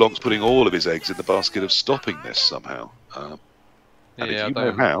 Chou-Blanc's putting all of his eggs in the basket of stopping this somehow. And if you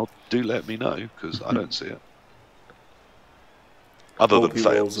know how, do let me know, because I don't see it. Other than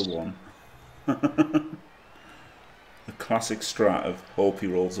fails. Rolls a 1. The classic strat of hope he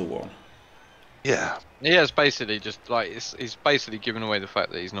rolls a 1. Yeah. Yeah, it's basically just like he's basically giving away the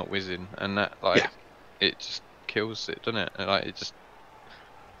fact that he's not whizzing, and that it just kills it, doesn't it? And, like it just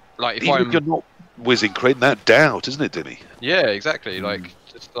if you're not whizzing, creating that doubt, isn't it, Dimmy? Yeah, exactly. Like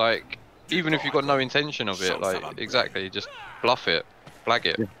just like even if you've got no intention of it, like exactly, just bluff it, flag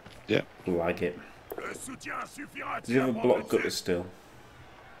it. Yeah. Flag it. Do you have a block gutter still?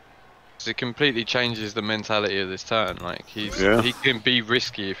 It completely changes the mentality of this turn. Like he can be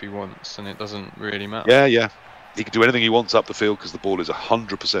risky if he wants, and it doesn't really matter. Yeah. He can do anything he wants up the field because the ball is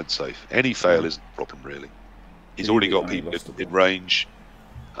 100% safe. Any fail isn't a problem really. He's already got people in range.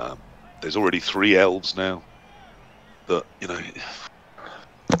 There's already 3 elves now. That you're not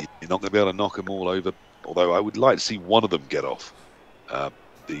going to be able to knock them all over. Although I would like to see one of them get off. I'd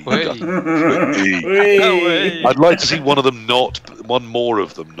like to see one more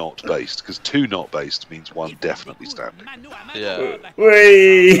of them not based, because 2 not based means 1 definitely standing. Yeah.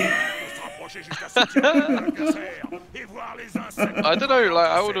 I don't know. Like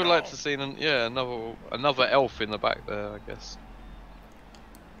I would have liked to see another elf in the back there. I guess.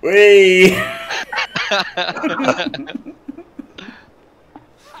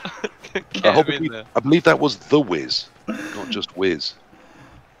 I believe that was the whiz, not just whiz.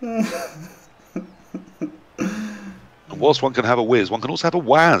 And whilst one can have a whiz, one can also have a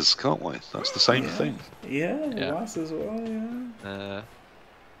waz, can't we? That's the same thing. Yeah, waz as well, yeah.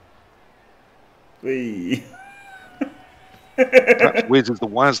 Perhaps whiz is the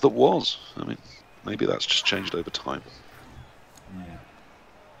waz that was. I mean, maybe that's just changed over time. Yeah.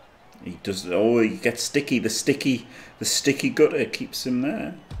 He does. Oh, he gets sticky. The sticky gutter keeps him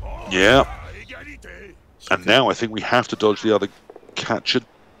there. Yeah. And now I think we have to dodge the other catcher.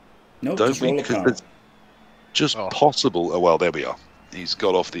 No, don't we? Because it's just possible. Oh well, there we are. He's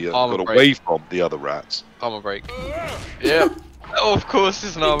got off the got away from the other rats. Armor break. Yeah. Oh, of course,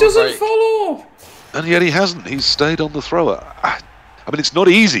 it's an armor break. He doesn't break. fall off. And yet he hasn't. He's stayed on the thrower. I mean, it's not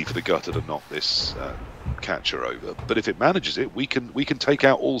easy for the gutter to knock this catcher over, but if it manages it, we can take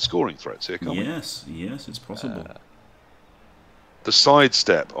out all scoring threats here, can't we? Yes, it's possible. The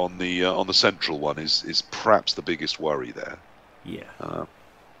sidestep on the central one is perhaps the biggest worry there. Yeah.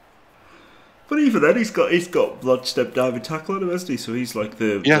 But even then, he's got blood step diving tackle on him, hasn't he? So he's like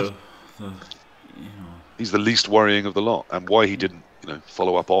he's the least worrying of the lot, and why he didn't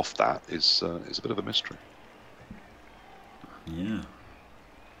follow up off that is a bit of a mystery. Yeah.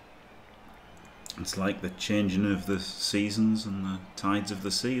 It's like the changing of the seasons and the tides of the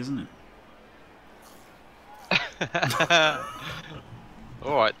sea, isn't it?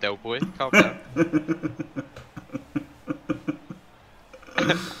 All right, Del Boy, calm down.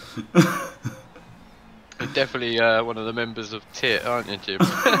 You're definitely one of the members of TIT, aren't you, Jim?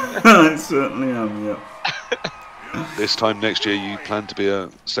 I certainly am, yeah. This time next year, you plan to be a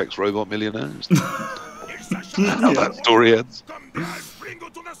sex robot millionaire? How that story ends.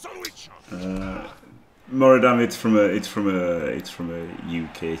 Moradam, it's from a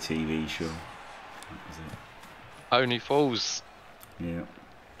UK TV show. Only Fools. Yeah.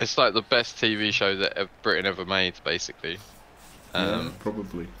 It's like the best TV show that Britain ever made, basically.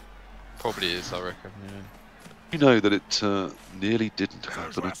 Probably. Probably is, I reckon. Yeah. You know that it nearly didn't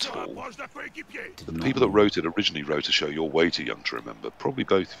happen at all. The people that wrote it originally wrote a show you're way too young to remember. Probably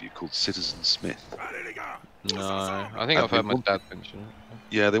both of you, called Citizen Smith. No, I think I've heard my dad mention it.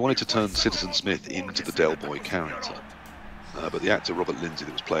 Yeah, they wanted to turn Citizen Smith into the Del Boy character. But the actor Robert Lindsay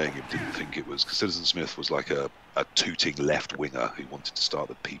that was playing him didn't think it was, because Citizen Smith was like a tooting left-winger who wanted to start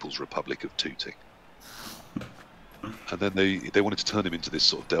the People's Republic of Tooting. And then they wanted to turn him into this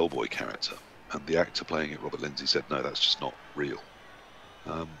sort of Del Boy character. And the actor playing it, Robert Lindsay, said, no, that's just not real.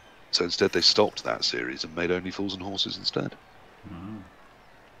 So instead they stopped that series and made Only Fools and Horses instead.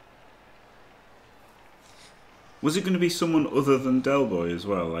 Was it going to be someone other than Delboy as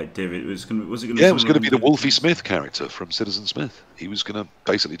well? Like David, was it going to? Yeah, it was going to be be the Wolfie Smith character from Citizen Smith. He was going to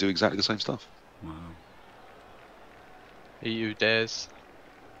basically do exactly the same stuff. Wow. He who dares.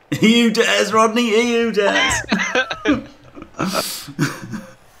 He who dares, Rodney. He who dares.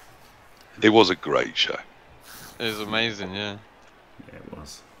 It was a great show. It was amazing, yeah. Yeah, it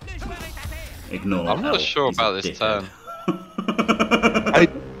was. Ignore. I'm not L, sure he's a about this dickhead.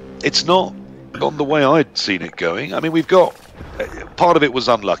 turn. It's not gone the way I'd seen it going. I mean, we've got part of it was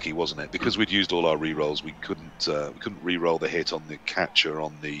unlucky, wasn't it? Because we'd used all our re-rolls, we couldn't re-roll the hit on the catcher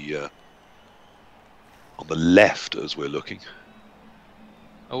on the left as we're looking.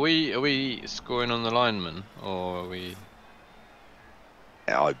 Are we scoring on the lineman, or are we?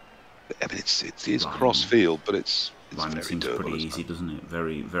 I mean, it is cross field, but it's Lineman very seems doable, pretty isn't easy, it? doesn't it?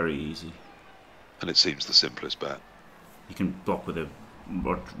 Very, very easy. And it seems the simplest bet. You can block with a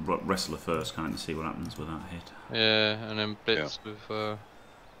wrestler first, can't you? See what happens with that hit. Yeah, and then blitz with the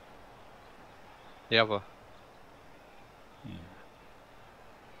other. Yeah.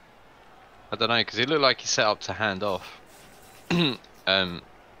 I don't know, because he looked like he set up to hand off. And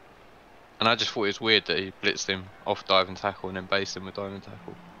I just thought it was weird that he blitzed him off diving tackle and then based him with diving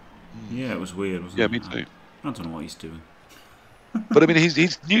tackle. Yeah, it was weird, wasn't Yeah, it? me too. I don't know what he's doing. But I mean,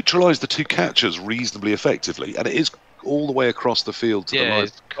 he's neutralised the two catchers reasonably effectively, and it is all the way across the field to the Yeah, right.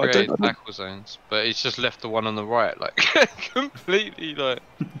 he's created tackle zones, but he's just left the one on the right, like, completely, like...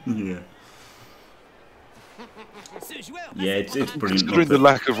 Yeah. Yeah, it's brilliant. Considering the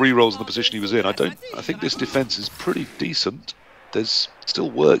lack of re-rolls in the position he was in, I think this defence is pretty decent. There's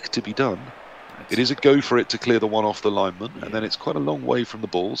still work to be done. It is a go for it to clear the one off the lineman, and then it's quite a long way from the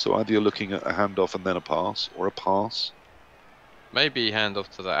ball, so either you're looking at a handoff and then a pass, or a pass. Maybe hand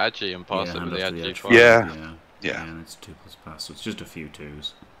off to the Agi and pass it with the Agi. Yeah. And it's 2+ pass, so it's just a few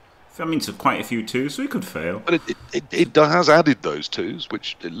 2s. I mean, it's quite a few 2s, so we could fail. But it has added those 2s,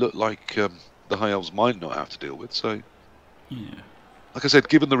 which it looked like the High Elves might not have to deal with, so... Yeah. Like I said,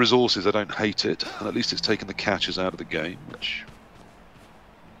 given the resources, I don't hate it, and at least it's taken the catches out of the game, which...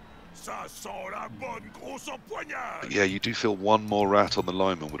 But yeah, you do feel one more rat on the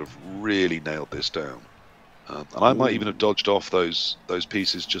lineman would have really nailed this down. And I might even have dodged off those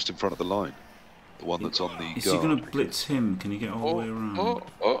pieces just in front of the line. The one that's on the Is guard. he going to blitz him? Can he get all the way around?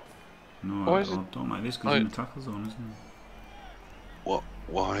 No, I don't like this because he's in the tackle zone, isn't he? What?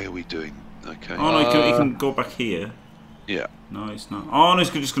 Why are we doing... Okay. Oh no, he can go back here. Yeah. No, it's not. Oh no,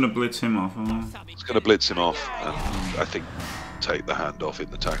 he's just going to blitz him off. Oh. It's going to blitz him off, and I think take the handoff in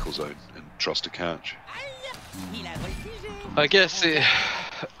the tackle zone and trust a catch. I guess it,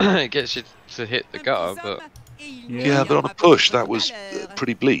 it gets you to hit the gutter, but... Yeah, but on a push, that was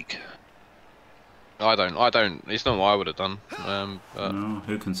pretty bleak. I don't. It's not what I would have done. But No,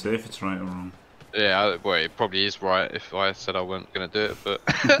 who can say if it's right or wrong? yeah, well, it probably is right if I said I weren't going to do it, but...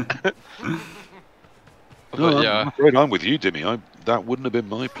 No, yeah. I'm afraid I'm with you, Dimmy. That wouldn't have been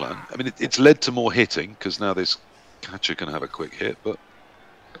my plan. I mean, it's led to more hitting, because now this catcher can have a quick hit, but...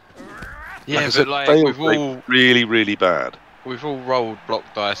 Yeah, like but said, we've all... really, really bad. We've all rolled block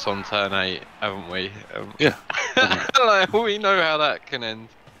dice on turn 8, haven't we? Yeah. Like, we know how that can end.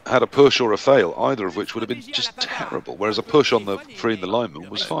 Had a push or a fail, either of which would have been just terrible. Whereas a push on the freeing the lineman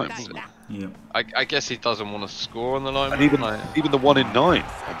was fine, wasn't it? Yeah. I guess he doesn't want to score on the lineman. And even the 1 in 9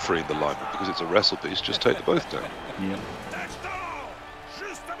 on freeing the lineman, because it's a wrestle piece, just take the both down. Yeah.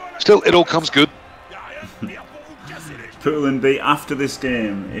 Still, it all comes good. Poolin B after this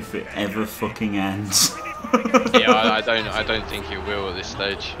game, if it ever fucking ends. Yeah, I don't think it will at this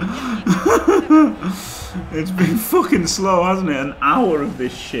stage. It's been fucking slow, hasn't it? An hour of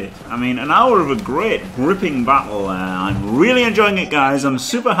this shit. I mean, an hour of a great, gripping battle. I'm really enjoying it, guys. I'm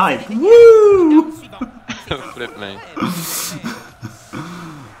super hyped. Woo! Flip me.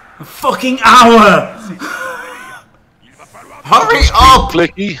 A fucking hour! Hurry up!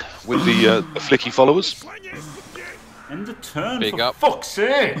 Flicky with the Flicky followers. End the turn, Big for up. fuck's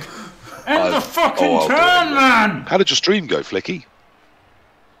sake! End the fucking I'll do turn, it. man! How did your stream go, Flicky?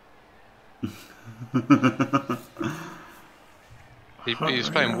 He was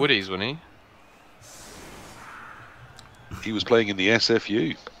playing Woodies, wasn't he? He was playing in the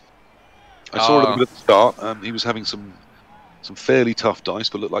SFU. I saw it at the start. He was having some fairly tough dice,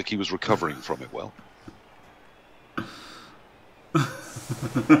 but looked like he was recovering from it well.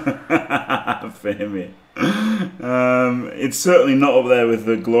 Fair mate. It's certainly not up there with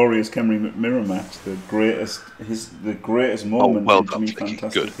the glorious Kemry McMirror match, the greatest moment well in done, Jimmy Flicky.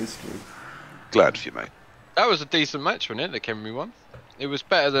 Fantastic Good. history. Glad for you, mate. That was a decent match, wasn't it? The Kemry one. It was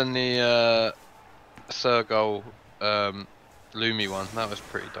better than the Sergol Lumi one. That was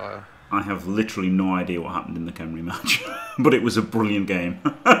pretty dire. I have literally no idea what happened in the Kemri match, but it was a brilliant game.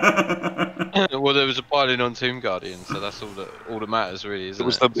 Well, there was a piling on Tomb Guardian, so that's all that matters, really, isn't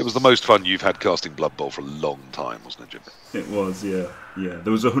it? It was the most fun you've had casting Blood Bowl for a long time, wasn't it, Jim? It was, yeah.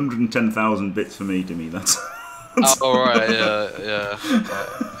 There was 110,000 bits for me, Dimmy. That's. Oh, right, yeah.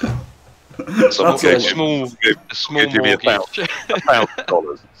 Someone That's gave a small Jimmy mortgage.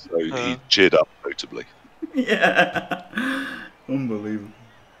 $1,000, so he cheered up notably. Yeah. Unbelievable.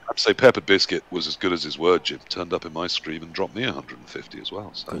 I'd say Peppered Biscuit was as good as his word, Jim. Turned up in my stream and dropped me 150 as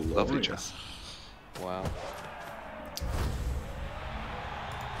well. So lovely chat. Wow.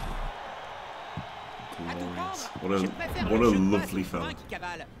 Glorious. What a lovely fella.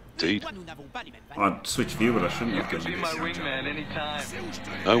 Indeed. I'd switch view, but I shouldn't have done Be my wingman anytime.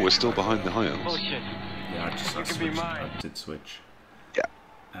 No, we're still behind the high elves. Bullshit. Yeah, I switched. I did switch. Yeah.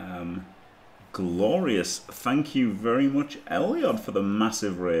 Glorious. Thank you very much, Eliod, for the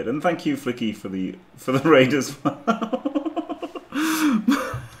massive raid, and thank you, Flicky, for the raid as well.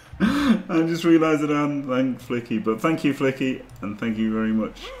 I just realised that I hadn't thanked Flicky, but thank you, Flicky, and thank you very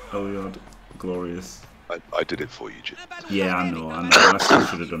much, Eliod. Glorious. I did it for you, Jim. Yeah, I know. I still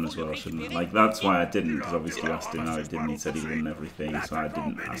should have done as well, shouldn't I? Like, that's why I didn't, because obviously you asked him how he did, and he said he won everything, so I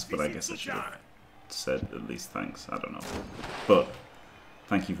didn't ask, but I guess I should have said at least thanks. I don't know. But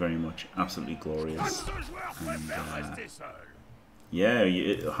thank you very much. Absolutely glorious. And, yeah,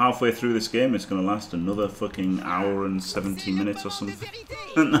 halfway through this game, it's going to last another fucking hour and 70 minutes or something.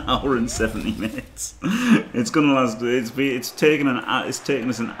 An hour and 70 minutes. It's going to last. It's taken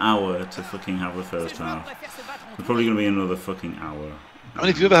us an hour to fucking have the first half. It's probably going to be another fucking hour. I mean,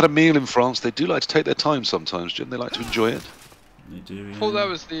 if you've ever had a meal in France, they do like to take their time sometimes, Jim. They like to enjoy it. They do. Yeah. I thought that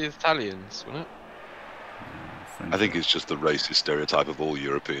was the Italians, wasn't it? I think it's just the racist stereotype of all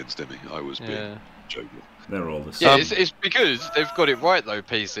Europeans, Dimmy. I was being joking. They're all the same. Yeah, it's because they've got it right though,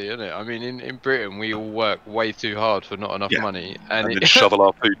 PC, isn't it? I mean, in Britain we all work way too hard for not enough money, and then shovel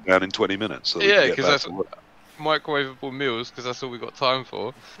our food down in 20 minutes. So yeah, because that's microwavable meals, because that's all we got time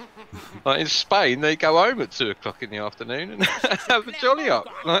for. Like in Spain, they go home at 2 o'clock in the afternoon and have a jolly up.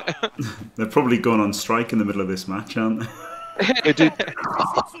 Like, they're probably gone on strike in the middle of this match, aren't they? They do.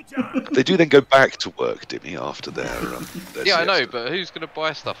 They do then go back to work, Dimmy, after their yeah, I know, siesta. but who's going to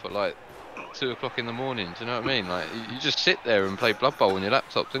buy stuff at like 2 o'clock in the morning? Do you know what I mean? Like, you just sit there and play Blood Bowl on your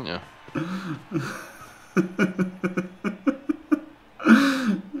laptop, don't you?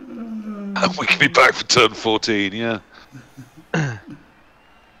 We can be back for turn 14, yeah. I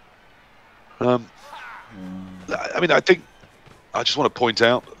mean, I just want to point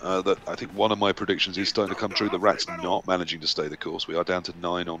out that I think one of my predictions is starting to come true. The Rats not managing to stay the course. We are down to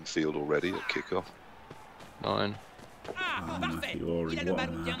 9 on field already at kickoff. 9.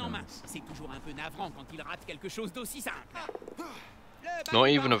 Not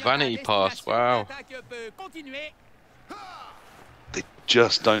even a vanity pass, wow. They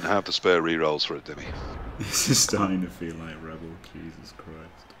just don't have the spare rerolls for it, Dimmy. This is starting to feel like Rebel. Jesus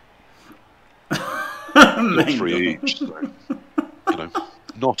Christ. Not 3 each, so, you know,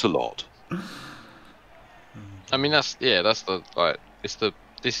 not a lot. I mean, that's the like,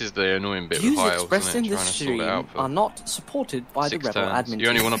 this is the annoying bit with Views high elves, expressed isn't in it? this Trying to sort it stream out for are not supported by the 6 Rebel turns. admin You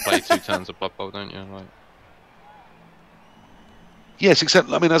only team. want to play 2 turns of Blood Bowl, don't you? Like, Yes, except,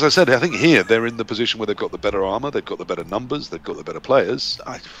 I mean, as I said, I think here they're in the position where they've got the better armour, they've got the better numbers, they've got the better players.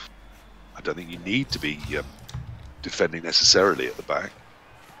 I don't think you need to be defending necessarily at the back.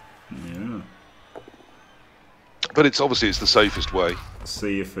 Yeah. But it's obviously the safest way.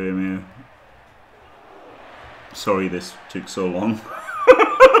 See you, Fairmere. Sorry this took so long.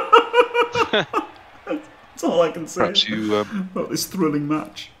 That's all I can say. Perhaps you about this thrilling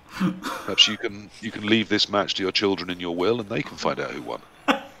match. perhaps you can leave this match to your children in your will, and they can find out who won.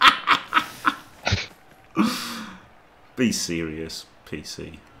 Be serious,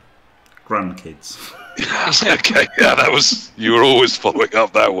 PC. Grandkids. Okay, yeah, that was. You were always following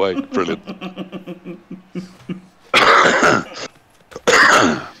up that way. Brilliant.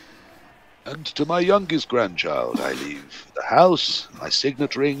 And to my youngest grandchild, I leave the house, my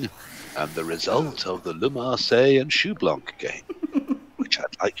signet ring, and the result of the Lemarseillais and Chou-Blanc game, which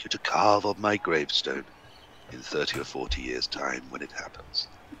I'd like you to carve on my gravestone in 30 or 40 years' time when it happens.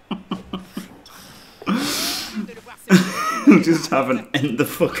 Just have an end the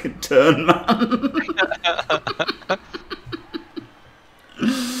fucking turn, man.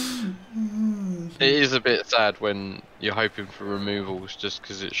 it is a bit sad when you're hoping for removals just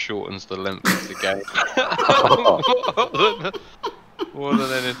because it shortens the length of the game. More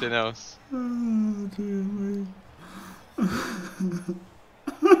than anything else. Oh, dear me.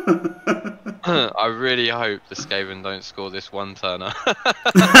 I really hope the Skaven don't score this one turner.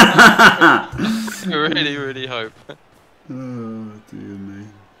 really, really hope. Oh dear me.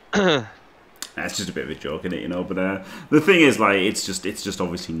 It's just a bit of a joke, isn't it? You know. But the thing is, like, it's just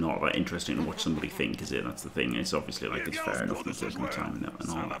obviously not that interesting to watch somebody think, is it? That's the thing. It's obviously like it's fair enough and taking time and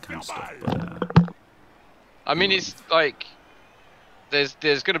all that kind of stuff. But I mean, it's like there's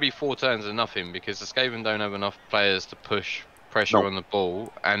going to be 4 turns of nothing because the Skaven don't have enough players to push pressure on the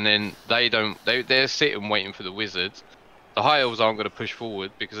ball, and then they're sitting waiting for the wizards. The High Elves aren't going to push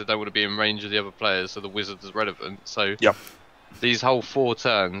forward because they don't want to be in range of the other players, so the wizard is relevant. So these whole 4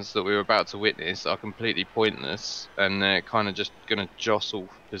 turns that we were about to witness are completely pointless, and they're kind of just going to jostle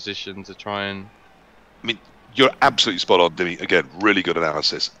position to try and... I mean, you're absolutely spot on, Dimmy. Again, really good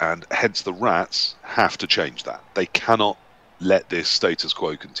analysis, and hence the Rats have to change that. They cannot let this status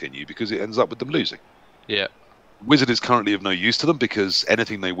quo continue because it ends up with them losing. Yeah. Wizard is currently of no use to them because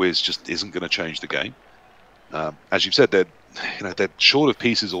anything they whiz just isn't going to change the game. As you've said, they're short of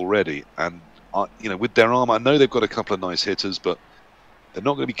pieces already, and with their armor, I know they've got a couple of nice hitters, but they're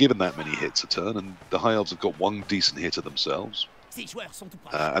not going to be given that many hits a turn. And the High Elves have got 1 decent hitter themselves, and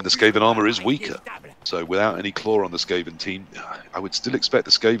the Skaven armor is weaker. So without any claw on the Skaven team, I would still expect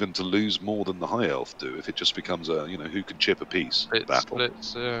the Skaven to lose more than the High Elf do if it just becomes a who can chip a piece battle.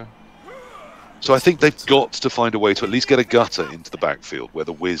 So I think they've got to find a way to at least get a gutter into the backfield where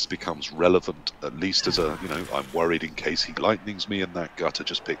the whiz becomes relevant, at least as a, I'm worried in case he lightnings me and that gutter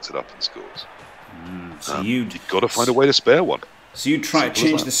just picks it up and scores. So you've got to find a way to spare one. So you try to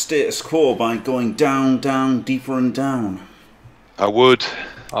change the status quo by going down, down, deeper and down. I would.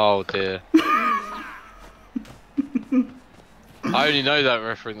 Oh dear. I only know that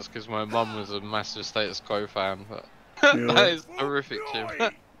reference because my mum was a massive Status Quo fan, but that is horrific, Jim.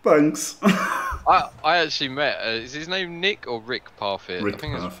 Thanks. I actually met, is his name Nick or Rick Parfit? Rick I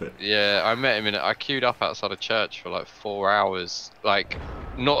think Parfit. Yeah, I met him I queued up outside a church for like 4 hours. Like,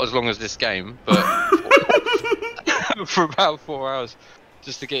 not as long as this game, but for about 4 hours.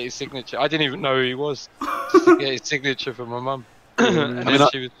 Just to get his signature. I didn't even know who he was. Just to get his signature from my mum. And then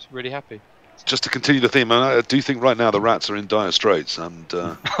she was really happy. Just to continue the theme, I do think right now the Rats are in dire straits, and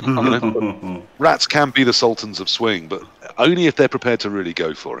Rats can be the sultans of swing, but only if they're prepared to really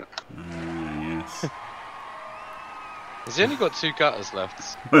go for it. Yes. Has he only got 2 gutters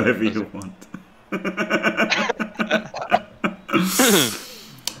left? Whatever you want.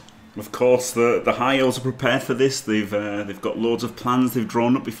 Of course, the High Elves are prepared for this. They've got loads of plans they've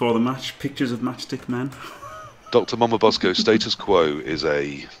drawn up before the match. Pictures of matchstick men. Dr. Mama Bosco, Status Quo is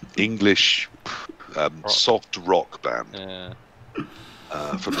a English soft rock band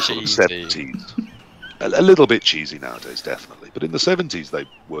from the sort of 70s. A little bit cheesy nowadays, definitely. But in the 70s, they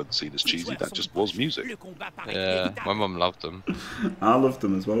weren't seen as cheesy. That just was music. Yeah, my mum loved them. I loved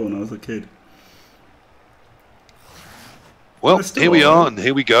them as well when I was a kid. Well, here we are, and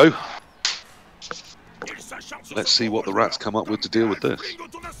here we go. Let's see what the Rats come up with to deal with this.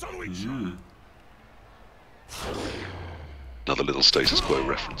 Yeah. Another little Status Quo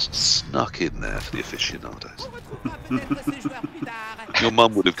reference snuck in there for the aficionados. Your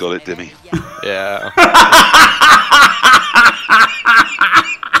mum would have got it, Dimmy. Yeah.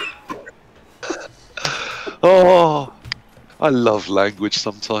 Oh, I love language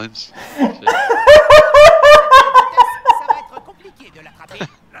sometimes.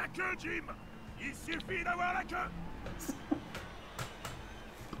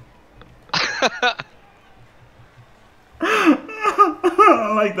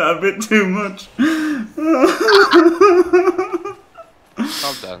 I like that a bit too much.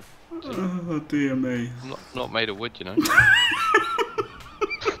 Calm down. Oh dear me. I'm not made of wood, you know.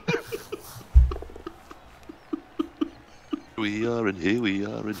 We are, and here we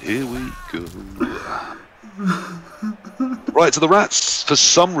are, and here we go. Right, so the Rats, for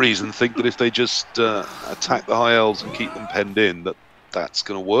some reason, think that if they just attack the High Elves and keep them penned in, that's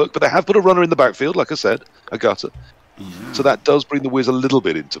going to work. But they have put a runner in the backfield, like I said, a gutter. Yeah. So that does bring the Wiz a little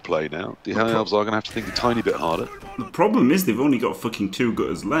bit into play now. The High Elves are going to have to think a tiny bit harder. The problem is they've only got fucking 2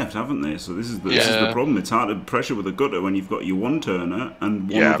 gutters left, haven't they? So this is the problem. It's hard to pressure with a gutter when you've got your 1-turner and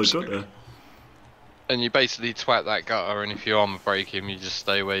one other gutter. And you basically twat that gutter, and if you armor break him, you just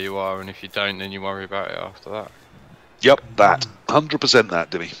stay where you are, and if you don't, then you worry about it after that. Yep, that. 100% that,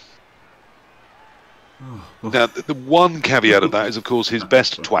 Dimmy. Now, the one caveat of that is, of course, his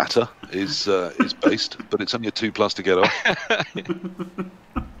best twatter is based, but it's only a 2+ to get off.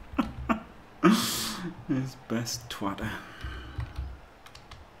 His best twatter.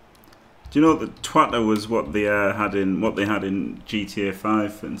 Do you know that twatter was what they had in GTA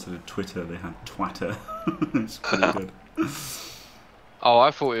 5 instead of Twitter? They had twatter. It's pretty good. Oh,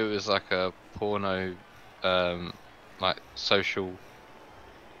 I thought it was like a porno, like social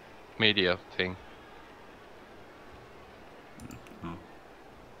media thing. Oh.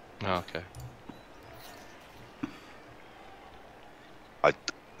 Oh, okay. I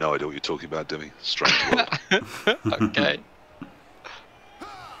no idea what you're talking about, Dimmy. Strange world. Okay.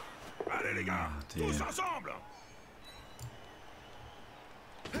 Allez les gars, Oh, dear. tous ensemble.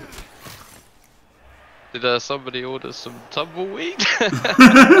 Did somebody order some tumbleweed?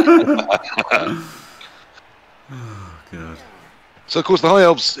 Oh, God. So of course the High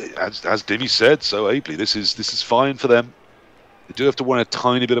Elves, as Dimmy said so ably, this is fine for them. They do have to worry a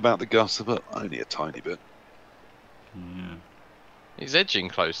tiny bit about the gutter, but only a tiny bit. Yeah. He's edging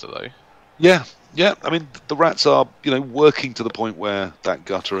closer though. Yeah, yeah. I mean, the rats are, working to the point where that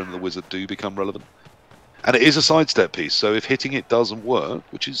gutter and the wizard do become relevant. And it is a sidestep piece, so if hitting it doesn't work,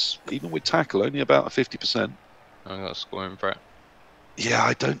 which is, even with tackle, only about a 50%. I got a scoring threat. Yeah,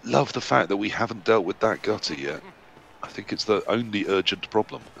 I don't love the fact that we haven't dealt with that gutter yet. I think it's the only urgent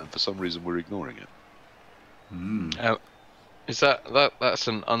problem, and for some reason we're ignoring it. Mm. Is that's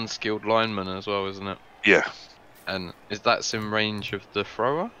an unskilled lineman as well, isn't it? Yeah. And that's in range of the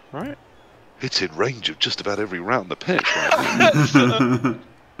thrower, right? It's in range of just about every route on the pitch right now.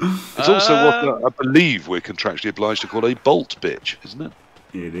 It's also what I believe we're contractually obliged to call a bolt bitch, isn't it?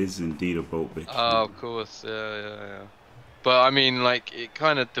 It is indeed a bolt bitch. Oh, of course, yeah. But I mean, like, it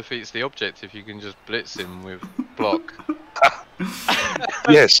kind of defeats the object if you can just blitz him with block.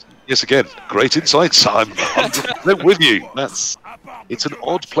 Yes, again, great insights. I'm 100% with you. It's an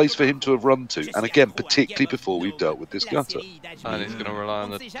odd place for him to have run to, and again, particularly before we've dealt with this gutter. And he's going to rely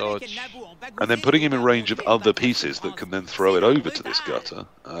on the dodge. And then putting him in range of other pieces that can then throw it over to this gutter.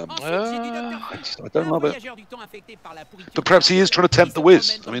 I don't love it. But perhaps he is trying to tempt the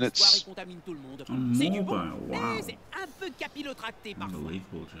whiz. I mean, it's... Mobile, wow.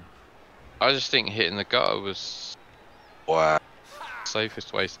 Unbelievable, Joe. I just think hitting the gutter was Wow. the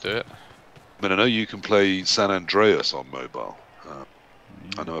safest way to do it. I mean, I know you can play San Andreas on mobile.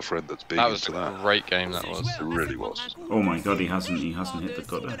 I know a friend that's big That was into a that. great game, that was. It really was. Oh my God, he hasn't hit the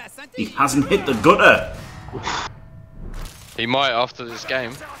gutter. He hasn't hit the gutter! He might after this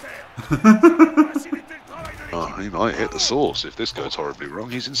game. Oh, he might hit the source if this goes horribly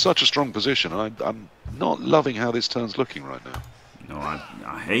wrong. He's in such a strong position. I'm not loving how this turn's looking right now. No,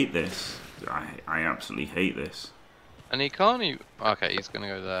 I hate this. I absolutely hate this. And he can't even... Okay, he's going to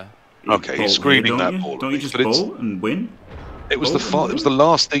go there. Okay, he's Bolt screening here, that ball. Don't you just but bolt and win? it was the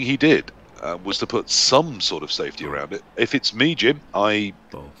last thing he did was to put some sort of safety around it. If it's me, Jim, Bolt.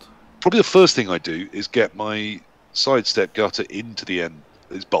 probably the first thing I do is get my sidestep gutter into the end.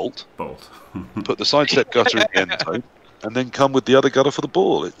 Is bolt. Bolt. Put the sidestep gutter in the end toe, and then come with the other gutter for the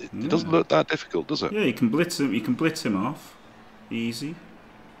ball. It doesn't look that difficult, does it? Yeah, you can blitz him. You can blitz him off. Easy.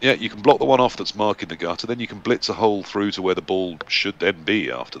 Yeah, you can block the one off that's marking the gutter, then you can blitz a hole through to where the ball should then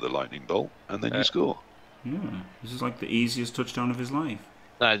be after the lightning bolt, and then you score. Yeah, this is like the easiest touchdown of his life.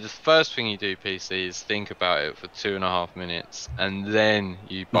 No, the first thing you do, PC, is think about it for 2.5 minutes, and then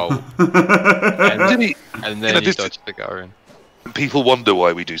you bolt. and then you dodge the gutter in. People wonder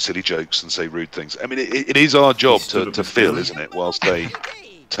why we do silly jokes and say rude things. I mean, it is our job to fill, isn't it? Whilst they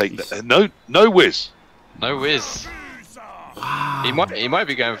take the... No whiz. No whiz. Wow. He might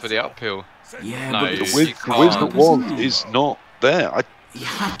be going for the uphill. Yeah, No, but The whiz that was is not there. he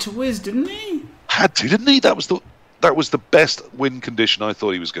had to whiz, didn't he? Had to, didn't he? That was the best win condition I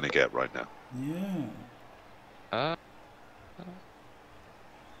thought he was going to get right now. Yeah.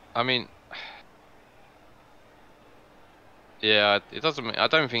 I mean... Yeah, it doesn't... I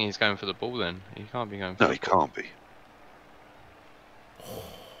don't think he's going for the ball then. He can't be going for No, he can't be.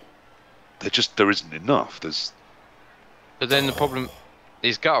 There isn't enough. But then the problem...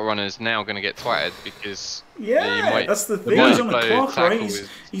 These gutter runners now going to get twatted because... that's the thing. He's on the clock, right?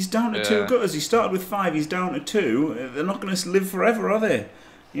 He's down to 2 gutters. He started with 5, he's down to 2. They're not going to live forever, are they?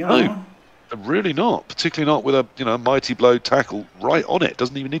 You know? No, really not. Particularly not with a mighty blow tackle right on it.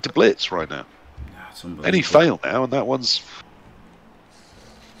 Doesn't even need to blitz right now. And he failed now, and that one's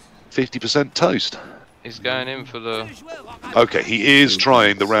 50% toast. He's going in for the Okay, he is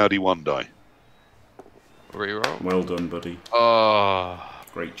trying the rowdy one die. reroll. Well done, buddy. Oh,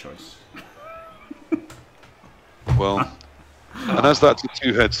 Great choice. Well, and as that's a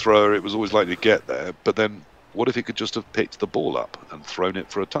 2-heads thrower, it was always likely to get there. But then, what if he could just have picked the ball up and thrown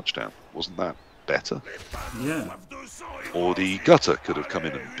it for a touchdown? Wasn't that better? Yeah. Or the gutter could have come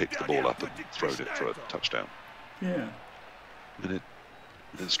in and picked the ball up and thrown it for a touchdown. Yeah. And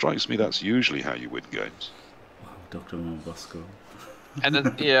it strikes me that's usually how you win games. Wow, Dr. Mombosco. and then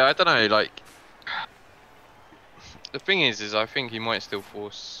I don't know. Like, The thing is I think he might still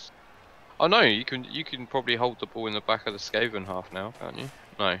force. Oh no, you can probably hold the ball in the back of the Skaven half now, can't you?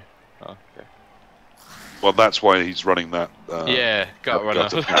 No. Oh, okay. Well, that's why he's running that. Yeah, gut runner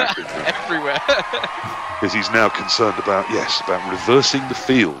everywhere. Because he's now concerned about reversing the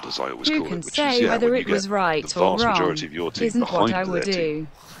field, as I always Who call can it. Which say is, whether when it you was get right the or vast wrong? majority of your team Isn't behind what I would their do. team,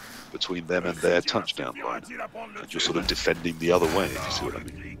 between them and their touchdown line, and you're sort of defending the other way. If you see what I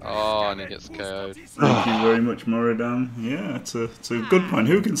mean? Oh, and he gets KO'd. Thank you very much, Moridan. Yeah, it's a good point.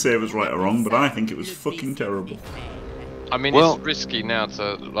 Who can say it was right or wrong? But I think it was fucking terrible. I mean, Well, it's risky now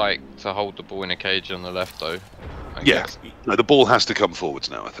to hold the ball in a cage on the left, though. Yeah, no, the ball has to come forwards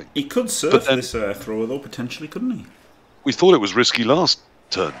now, I think. He could surf this thrower, though, potentially, couldn't he? We thought it was risky last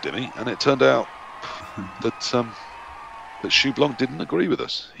turn, Dimmy, and it turned out that Chou-Blanc didn't agree with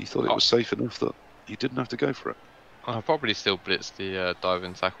us. He thought it was safe enough that he didn't have to go for it. I'll probably still blitz the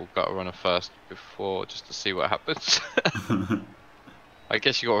diving tackle gutter runner first before, just to see what happens. I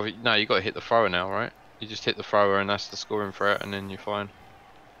guess you got to hit the thrower now, right? You just hit the thrower and that's the scoring threat, and then you're fine.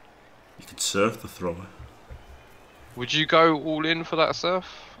 You could surf the thrower. Would you go all in for that surf?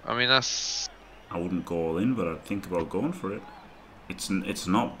 I mean, that's... I wouldn't go all in, but I'd think about going for it. It's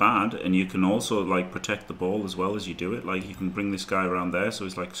not bad, and you can also like protect the ball as well as you do it. Like you can bring this guy around there, so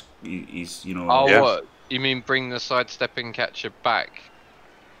he's you know. Oh, yeah. what? You mean bring the sidestepping catcher back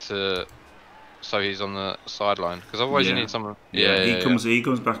so he's on the sideline? Because otherwise you need someone. He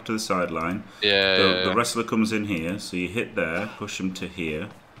comes back to the sideline. The wrestler comes in here, so you hit there, push him to here.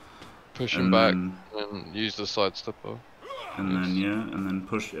 Push him back and use the sidestepper. And then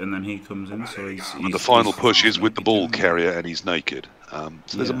push, and then he comes in. So he's the final push is with the ball carrier, and he's naked.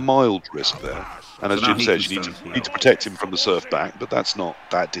 So there's a mild risk there. And as Jim says, you need to protect him from the surf back, but that's not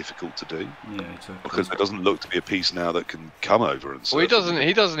that difficult to do. Yeah, exactly. Because there doesn't look to be a piece now that can come over and surf. Well,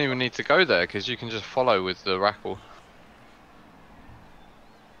 he doesn't even need to go there because you can just follow with the rackle.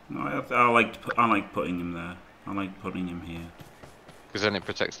 No, I like putting him there. I like putting him here. Because then it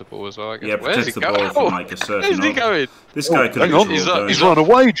protects the ball as well, I guess. Yeah, it protects the ball from like a surf. Where's he going? This guy could hang on. He's run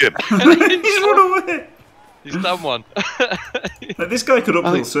away, Jim. He's run away. He's done one. Like, this guy could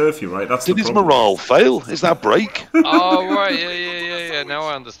uphill surf you, right? That's Did his morale fail? Is that break? Oh, right, yeah. Now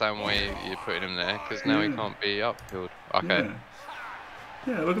I understand why you're putting him there, because now he can't be uphill. Okay.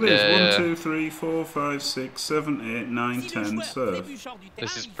 Yeah, look at this. 1, 2, 3, 4, 5, 6, 7, 8, 9, 10 surf.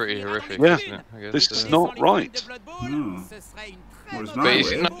 This is pretty horrific, Yeah, isn't it? I guess, this is not right. No.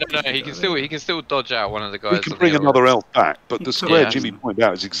 But he can still dodge out one of the guys. We can bring another elf back, but the square Jimmy pointed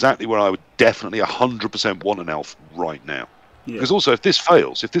out is exactly where I would definitely 100% want an elf right now. Yeah. Because also, if this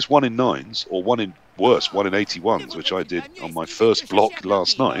fails, if this 1 in 9s, or 1 in 81s, which I did on my first block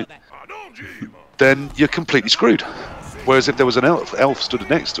last night, then you're completely screwed. Whereas if there was an elf stood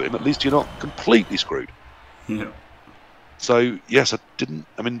next to him, at least you're not completely screwed. Yeah. So, yes, I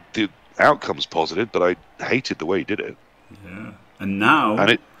mean, the outcome's positive, but I hated the way he did it. Yeah. And now...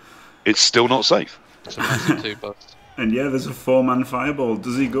 And it's still not safe. It's a massive 2-bust. And yeah, there's a 4-man fireball.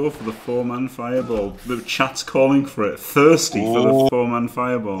 Does he go for the 4-man fireball? The chat's calling for it. Thirsty for the 4-man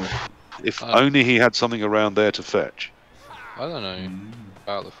fireball. If only he had something around there to fetch. I don't know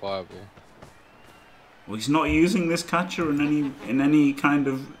about the fireball. Well, he's not using this catcher in any kind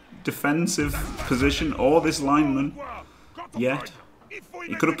of defensive position, or this lineman yet.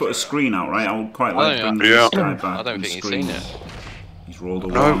 He could have put a screen out, right? I would quite like bringing this guy back. I don't think he's seen it. He's rolled a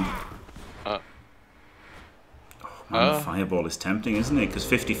 1. No. The fireball is tempting, isn't it? Because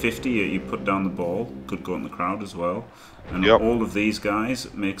 50-50, you put down the ball, could go in the crowd as well. And all of these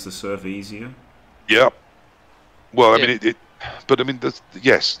guys makes the surf easier. Yep. Well, I mean, but I mean,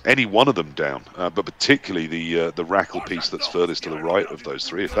 yes, any one of them down, but particularly the rackle piece that's furthest to the right of those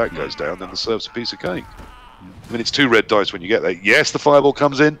 3. If that goes down, then the surf's a piece of cake. I mean, it's 2 red dice when you get there. Yes, the fireball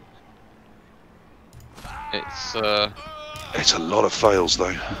comes in. It's a lot of fails,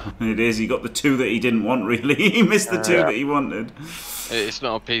 though. It is. He got the 2 that he didn't want, really. He missed the 2 that he wanted. It's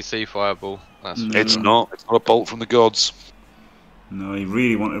not a PC fireball. It's not. It's not a bolt from the gods. No, he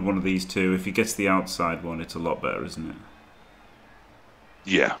really wanted one of these 2. If he gets the outside one, it's a lot better, isn't it?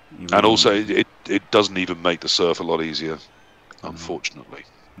 Yeah. Really, and also, it doesn't even make the surf a lot easier, unfortunately.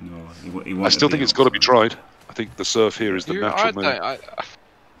 No, I still think it's got to be tried. I think the surf here is the natural move.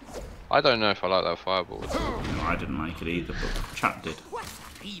 I don't know if I like that fireball. No, I didn't like it either, but chat did.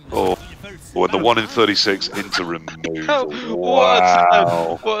 Oh, the 1 in 36 into removal.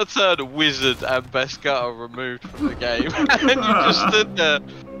 Wow. What a turn. Wizard and best gutter removed from the game. And you just stood there.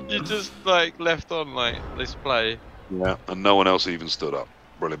 You just left on this play. Yeah, and no one else even stood up.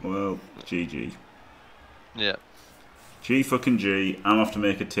 Brilliant. Well, GG. Yeah. G fucking G. I'm off to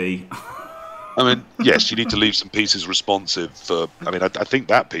make a tea. I mean, yes, you need to leave some pieces responsive for... I mean, I think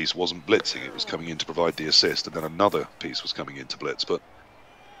that piece wasn't blitzing. It was coming in to provide the assist, and then another piece was coming in to blitz, but...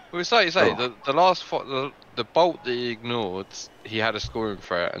 Well, it's like you say, the last the bolt that he ignored, he had a scoring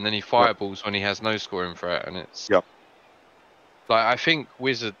threat, and then he fireballs when he has no scoring threat, and it's... Yep. Like, I think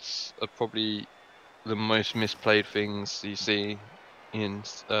Wizards are probably the most misplayed things you see in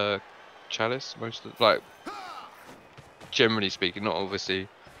Chalice, like, generally speaking, not obviously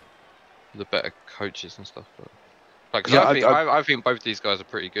the better coaches and stuff, but like, Yeah, I think both these guys are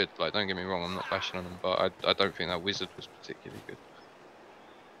pretty good. Like, don't get me wrong, I'm not bashing on them, but I don't think that Wizard was particularly good.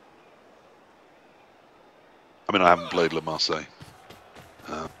 I mean, I haven't played Lemarseillais.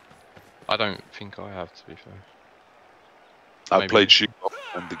 I don't think I have, to be fair. I've played Chou-Blanc,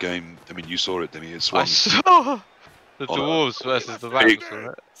 and the game. I mean, you saw it, Dimmy. It swung. I saw the dwarves versus the Vamps.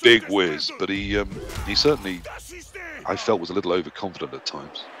 Big whiz, but he certainly, I felt, was a little overconfident at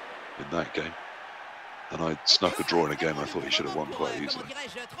times in that game. And I snuck a draw in a game I thought he should have won quite easily.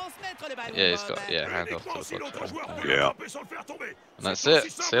 Yeah, he's got hand off to the box. Yeah. And that's it.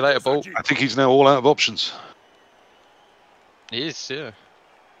 See you later, ball. I think he's now all out of options. He is, yeah.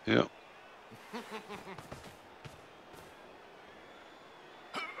 Yeah.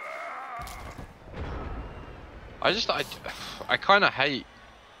 I kind of hate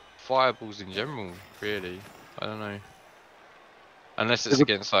fireballs in general, really. I don't know. Unless it's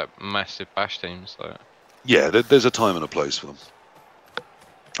against like massive bash teams, like. Yeah, there's a time and a place for them.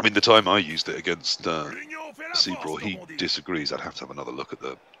 I mean, the time I used it against Seabro, he disagrees. I'd have to have another look at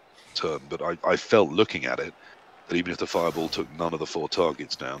the turn, but I felt looking at it that even if the fireball took none of the 4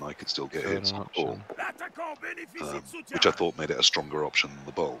 targets down, I could still get hits on the ball, which I thought made it a stronger option than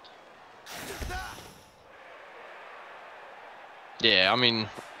the bolt. Yeah, I mean...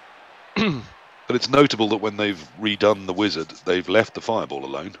 But it's notable that when they've redone the wizard, they've left the fireball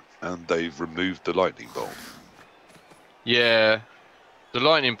alone, and they've removed the lightning bolt. Yeah, the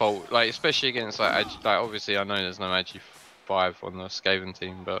lightning bolt, like especially against like obviously I know there's no Agi 5 on the Skaven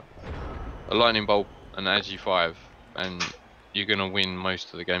team, but a lightning bolt and Agi 5, and you're gonna win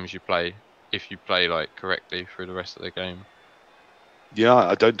most of the games you play if you play like correctly through the rest of the game. Yeah,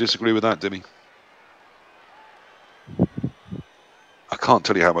 I don't disagree with that, Dimmy. I can't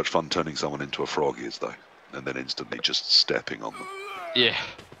tell you how much fun turning someone into a frog is, though, and then instantly just stepping on them. Yeah,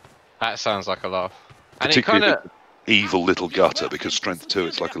 that sounds like a laugh. And particularly it evil little gutter, because strength 2,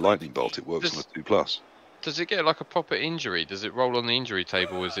 it's like a lightning bolt. It works on a 2+. Does it get like a proper injury? Does it roll on the injury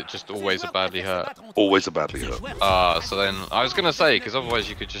table, or is it just always a badly hurt? Always a badly hurt. So then I was gonna say, because otherwise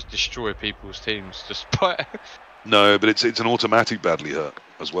you could just destroy people's teams just by. No, but it's an automatic badly hurt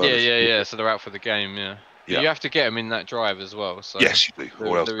as well. Yeah. So they're out for the game. Yeah. You have to get them in that drive as well. So yes, you do,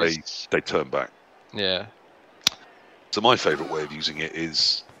 or else they turn back. Yeah. So my favourite way of using it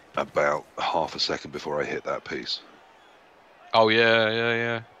is about half a second before I hit that piece. Oh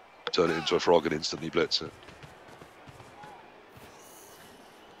yeah. Turn it into a frog and instantly blitz it.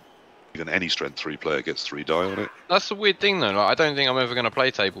 Even any strength 3 player gets 3 die on it. That's the weird thing though. Like, I don't think I'm ever going to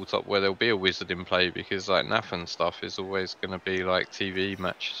play tabletop where there'll be a wizard in play, because like Nathan stuff is always going to be like TV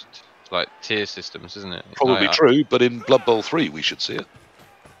matched, like tier systems, isn't it? Probably true, but in Blood Bowl 3 we should see it.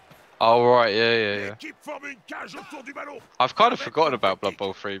 Oh right, yeah. I've kind of forgotten about Blood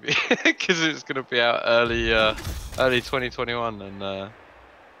Bowl 3 because it's going to be out early 2021, and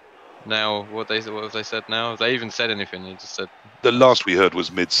now what have they said now? Have they even said anything? They just said the last we heard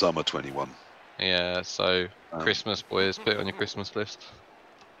was midsummer 21. Yeah, so Christmas, boys, put it on your Christmas list.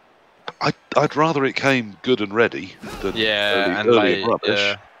 I'd rather it came good and ready than early and rubbish.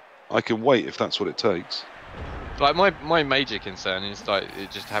 Yeah. I can wait if that's what it takes. Like my major concern is like it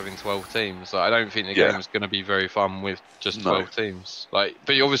just having 12 teams. Like, I don't think the game is going to be very fun with just 12 teams. Like,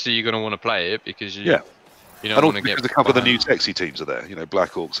 but obviously you're going to want to play it because you don't want to get. A couple of the new sexy teams are there. You know,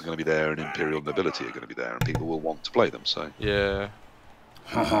 Black Orcs are going to be there, and Imperial Nobility are going to be there, and people will want to play them. So yeah.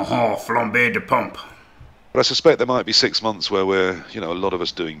 Flambé de pompe. But I suspect there might be 6 months where we're, a lot of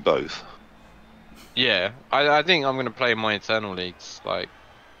us doing both. Yeah, I think I'm going to play my Eternal Leagues, like.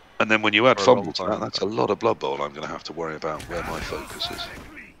 And then when you add Fumble to that, that's a lot of Blood Bowl I'm going to have to worry about where my focus is.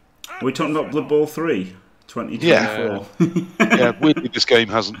 Are we talking about Blood Bowl 3? 2024? Yeah, weirdly this game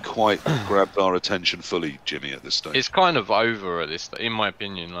hasn't quite grabbed our attention fully, Jimmy, at this stage. It's kind of over at this stage, in my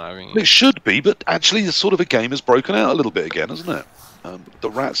opinion. Like, I mean, it should be, but actually the sort of a game has broken out a little bit again, hasn't it?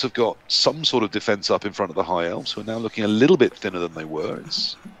 The Rats have got some sort of defence up in front of the High Elves, who are now looking a little bit thinner than they were.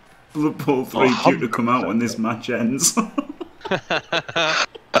 It's Blood Bowl 3 due to come out when this match ends. Alright,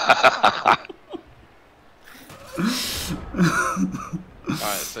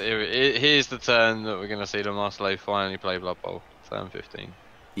 so here's the turn that we're going to see Lemarseillais finally play Blood Bowl, turn 15.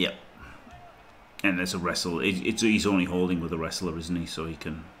 Yep. And there's a wrestle. He's only holding with a wrestler, isn't he? So he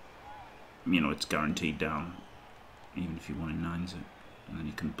can, it's guaranteed down, even if he 1-in-9s it, and then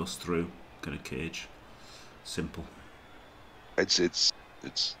he can bust through, get a cage. Simple. It's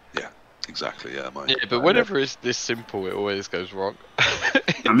yeah, exactly, yeah. But whenever it's this simple, it always goes wrong.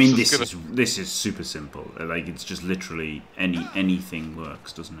 I mean, this is super simple. Like, it's just literally anything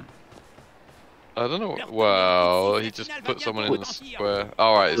works, doesn't it? I don't know. Well, he just put someone in the square.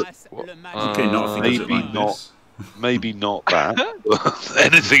 All right. Okay, maybe not that.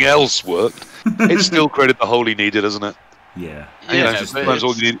 Anything else worked. It still created the hole he needed, isn't it? Yeah.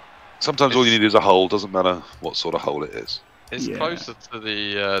 Sometimes all you need is a hole. Doesn't matter what sort of hole it is. It's closer to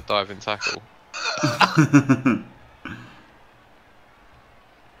the diving tackle.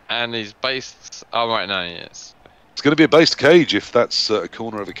 And he's based. Oh right, no, yes. It's going to be a based cage if that's a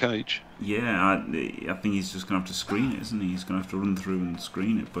corner of a cage. Yeah, I think he's just going to have to screen it, isn't he? He's going to have to run through and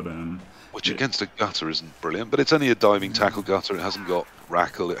screen it, but which against a gutter isn't brilliant, but it's only a diving tackle gutter. It hasn't got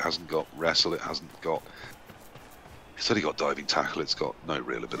rackle, it hasn't got wrestle, it hasn't got. It's only got diving tackle. It's got no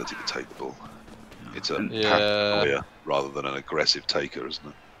real ability to take the ball. It's a player rather than an aggressive taker, isn't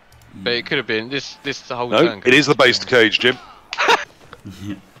it? But it could have been this the whole. No, it is the based cage, Jim.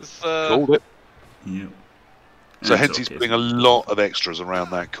 Called it. Yeah. So hence he's putting a lot of extras around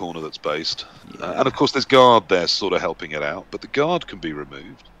that corner that's based. And of course there's guard there sort of helping it out, but the guard can be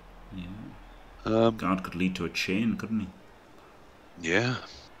removed. Yeah. Guard could lead to a chain, couldn't he? Yeah.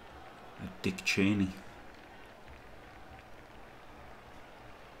 A Dick Cheney.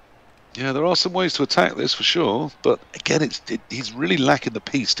 Yeah, there are some ways to attack this for sure, but again, he's really lacking the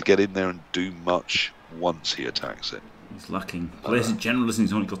piece to get in there and do much once he attacks it. He's lacking players in general, isn't he?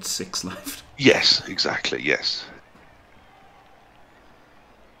 He's only got 6 left. Yes, exactly, yes.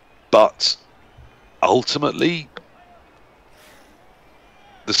 But ultimately,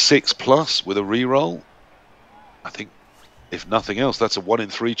 the 6+ with a reroll, I think, if nothing else, that's a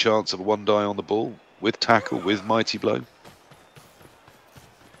 1-in-3 chance of a 1 die on the ball with tackle, with mighty blow.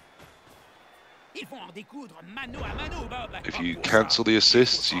 If you cancel the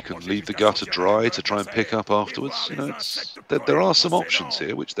assists, you can leave the gutter dry to try and pick up afterwards. You know, there are some options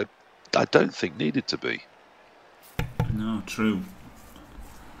here which I don't think needed to be. No, true.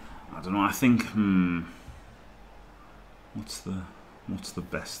 I don't know. I think what's the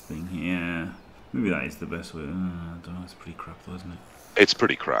best thing here? Maybe that is the best way. I don't know. It's pretty crap, though, isn't it? It's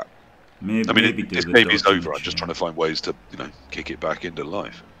pretty crap. Maybe, I mean, this game is over. I'm just trying to find ways to, kick it back into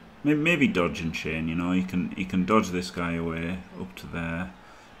life. Maybe dodge and chain. He can dodge this guy away up to there,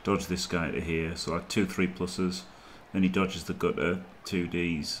 dodge this guy to here. So like 2 3+. Then he dodges the gutter,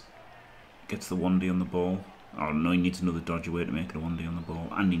 2Ds, gets the 1D on the ball. Oh no, he needs another dodge away to make it a 1D on the ball,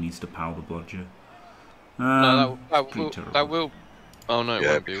 and he needs to power the blodger. No, that will. Oh no, it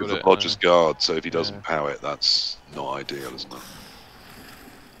yeah, won't be, because will the it? blodger's guard. So if he doesn't power it, that's not ideal, isn't it?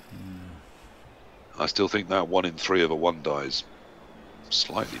 I still think that 1-in-3 of a 1 die is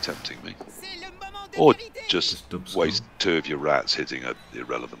slightly tempting me. Or just waste 2 of your rats hitting an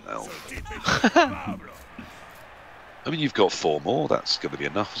irrelevant elf. I mean, you've got 4 more. That's going to be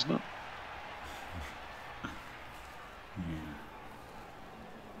enough, isn't it?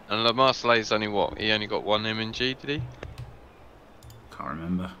 And Lemarseillais only what? He only got 1 MNG, did he? Can't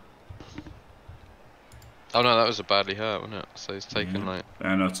remember. Oh no, that was a badly hurt, wasn't it? So he's taken like.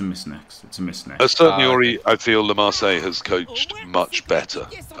 No, it's a miss next. It's a miss next. Certainly, Ori, I feel Lemarseillais has coached much better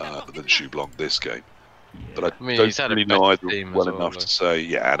than Chou-Blanc this game. Yeah. But I mean, don't really know either well enough to say.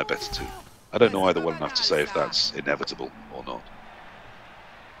 Yeah, and a better team. I don't know either well enough to say if that's inevitable or not.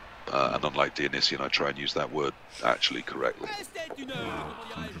 And unlike Dionysian, I try and use that word actually correctly. Wow,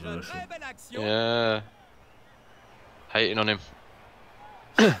 controversial. Yeah. Hating on him.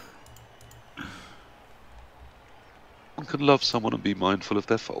 One can love someone and be mindful of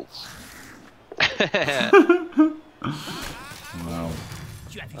their faults. Wow.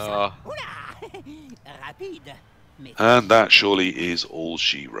 Oh. And that surely is all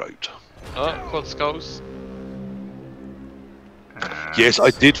she wrote. Oh, quad skulls. Yes, I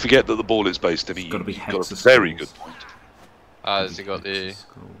did forget that the ball is based in. You've got a very good point. Has he got the?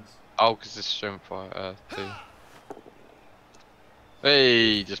 Oh, because it's strength fire too.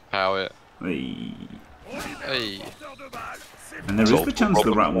 Hey, just power it. Hey. Hey. And there is the chance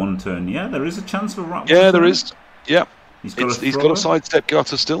for Rat 1 turn. Yeah, there is a chance for Rat 1 Yeah, there turn. is. Yeah. He's got a sidestep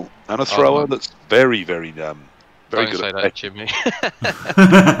gutter still, and a thrower that's very, very good. Don't say that, Jimmy.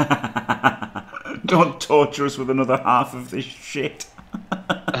 Don't torture us with another half of this shit.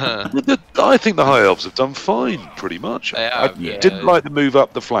 I think the High Elves have done fine, pretty much. They have, I didn't like the move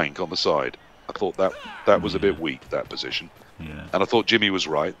up the flank on the side. I thought that was a bit weak, that position. Yeah. And I thought Jimmy was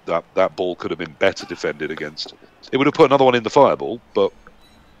right. That ball could have been better defended against. It would have put another one in the fireball, but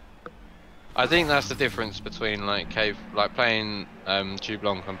I think that's the difference between like playing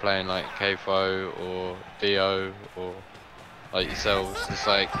Chou-Blanc and playing like KFO or Dio or like yourselves. It's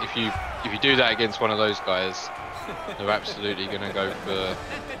like if you do that against one of those guys, they're absolutely gonna go for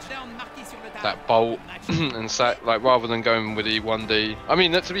that bolt and sack, like rather than going with the 1D. I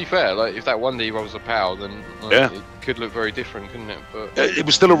mean, to be fair, like if that 1D rolls a POW, then like, it could look very different, couldn't it? But it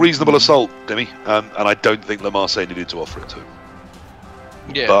was still a reasonable assault, Dimmy, and I don't think Lemarseillais needed to offer it to him.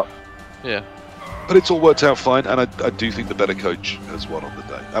 Yeah. But, yeah. But it's all worked out fine, and I do think the better coach has won on the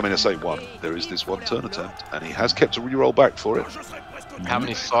day. I mean, I say won. There is this one turn attempt, and he has kept a re-roll back for it. How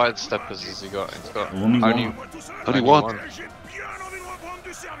many side steppers has he got? He's got only one.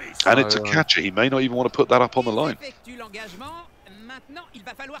 And it's a catcher. He may not even want to put that up on the line.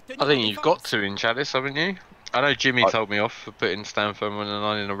 I think you've got to in Chalice, haven't you? I know Jimmy told me off for putting Stanford on the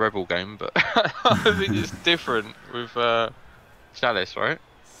line in a Rebel game, but I think it's different with Chalice, right?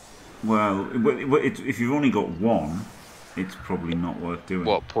 Well, if you've only got one, it's probably not worth doing.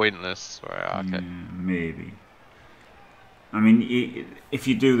 What, pointless? Right, okay. Yeah, maybe. I mean, if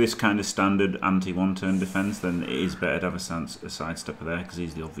you do this kind of standard anti-one-turn defense, then it is better to have a sidestepper there because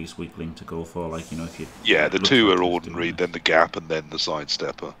he's the obvious weak link to go for. Like, you know, if you the two are ordinary, then the gap, and then the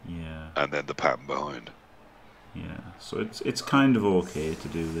sidestepper, and then the pattern behind. Yeah, so it's kind of okay to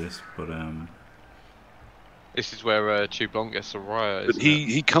do this, but this is where Chou-Blanc gets a riot. But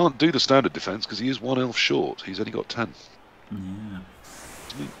he can't do the standard defense because he is one elf short. He's only got 10. Yeah. 1,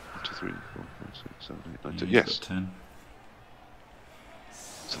 2, 3, 4, 5, 6, 7, 8, 9, 10. He's Yes. got 10.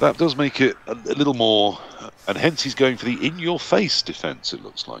 So that does make it a little more, and hence he's going for the in-your-face defense. It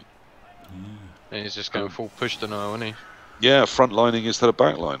looks like. Yeah. And he's just going full push denial, isn't he? Yeah, front lining instead of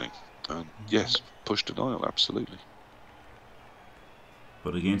back lining. And yes, push denial, absolutely.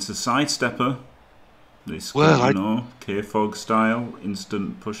 But against a sidestepper, this K-Fog style,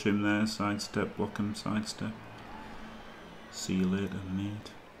 instant push him there, sidestep, block him, sidestep. See you later,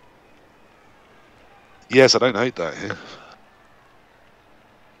 mate. Yes, I don't hate that here.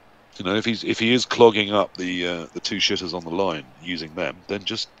 You know, if he is clogging up the two shitters on the line using them, then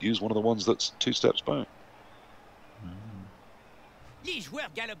just use one of the ones that's 2 steps back.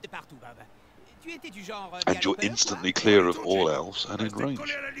 And you're instantly clear of all elves and in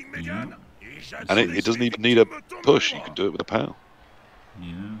range. Yeah. And it doesn't even need a push, you can do it with a POW.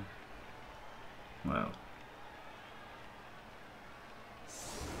 Yeah. Well.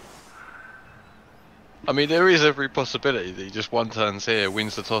 I mean, there is every possibility that he just one turns here,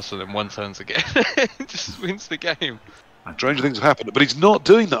 wins the toss, and then one turns again. Just wins the game. Stranger things have happened, but he's not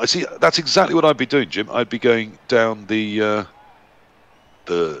doing that. I see. That's exactly what I'd be doing, Jim. I'd be going down I'm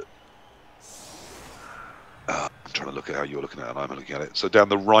trying to look at how you're looking at it, and I'm looking at it. So down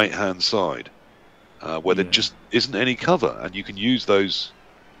the right-hand side, where there just isn't any cover, and you can use those,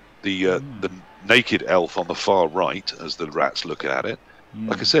 the naked elf on the far right as the rats look at it.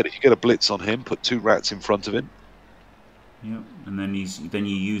 Like I said, if you get a blitz on him, put 2 rats in front of him. Yep, and then you're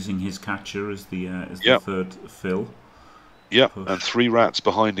using his catcher as the third fill. Yep, and 3 rats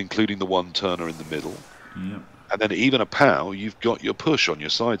behind, including the 1 turner in the middle. Yep. And then even a POW, you've got your push on your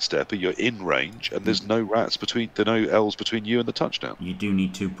sidestepper, you're in range, and there's no rats no elves between you and the touchdown. You do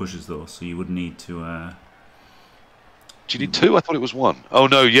need 2 pushes though, so you would need to. Do you need 2? I thought it was 1. Oh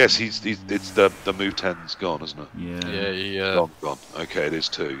no, yes, it's the move 10's gone, isn't it? Yeah. Gone. Okay, it is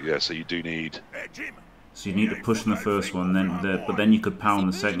 2. Yeah, so you do need. So you need to push on the first one, but then you could POW on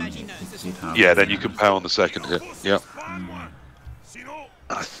the second hit. Yeah, then you can POW on the second hit. Yeah.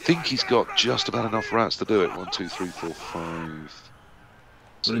 I think he's got just about enough rats to do it. 1, 2, 3, 4, 5.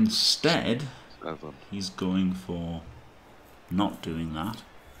 But instead, 7. he's going for not doing that.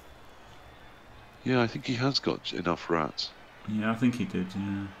 Yeah, I think he has got enough rats. Yeah, I think he did,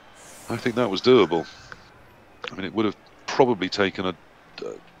 yeah. I think that was doable. I mean, it would have probably taken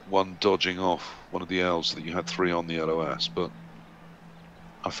one dodging off one of the elves so that you had 3 on the LOS, but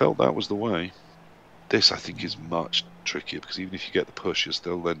I felt that was the way. This, I think, is much trickier, because even if you get the push, you're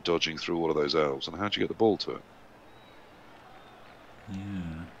still then dodging through all of those elves, and how do you get the ball to it?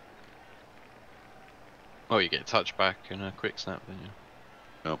 Yeah. Oh, you get a touchback and a quick snap, don't you?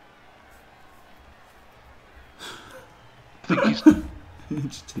 No. I think he's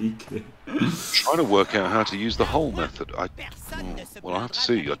HTK. trying to work out how to use the whole method. Well, I have to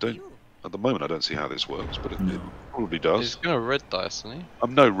see. At the moment, I don't see how this works, but it probably does. He's going to red dice, isn't he?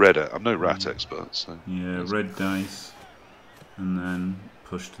 I'm no rat expert, so. Yeah, red dice, and then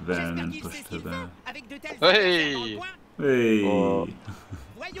push to there, and then push to there. Hey! Hey!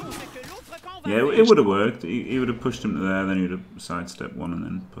 Yeah, it would have worked. He would have pushed him to there, then he would have sidestepped one and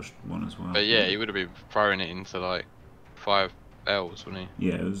then pushed one as well. But yeah, he would have been throwing it into like 5 L's, wouldn't he?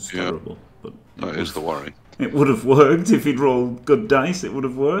 Yeah, it was terrible. But that is the worry. It would have worked if he'd rolled good dice. It would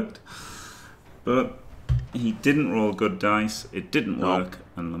have worked. But he didn't roll good dice. It didn't work,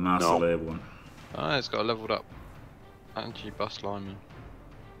 and Lemarseillais won. Oh, it's got a leveled up anti-bust lineman.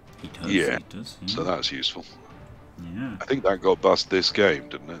 He does. Yeah. He does. Yeah. So that's useful. Yeah. I think that got bust this game,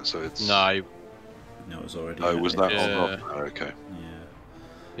 didn't it? So it's No. No, it was already. Oh, was that Yeah. on? Oh, okay.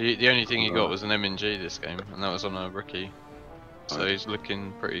 Yeah. The only thing he got was an MNG this game, and that was on a rookie. So he's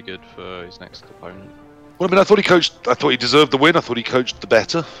looking pretty good for his next opponent. Well, I mean, I thought he deserved the win. I thought he coached the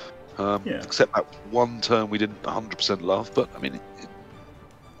better. Yeah. Except that one turn we didn't 100% love. But I mean,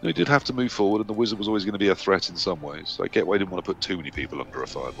 he did have to move forward, and the wizard was always going to be a threat in some ways. So I get why he didn't want to put too many people under a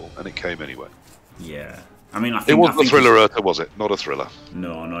fireball, and it came anyway. Yeah. I mean, I think It wasn't a thriller, was it? Not a thriller.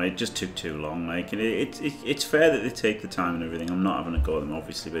 No, it just took too long. Like, it's fair that they take the time and everything. I'm not having a go at them,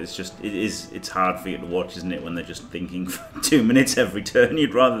 obviously, but it's hard for you to watch, isn't it, when they're just thinking for 2 minutes every turn.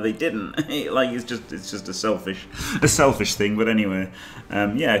 You'd rather they didn't. Like, it's just a selfish thing. But anyway,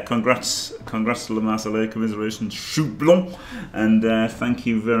 yeah, congrats to Lemarseillais, commiserations, Chou-Blanc, and thank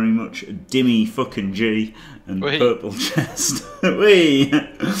you very much, Dimmy fucking G and Purple Chest. Wee!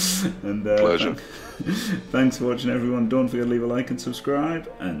 And Pleasure. Thanks for watching, everyone. Don't forget to leave a like and subscribe,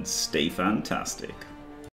 and stay fantastic.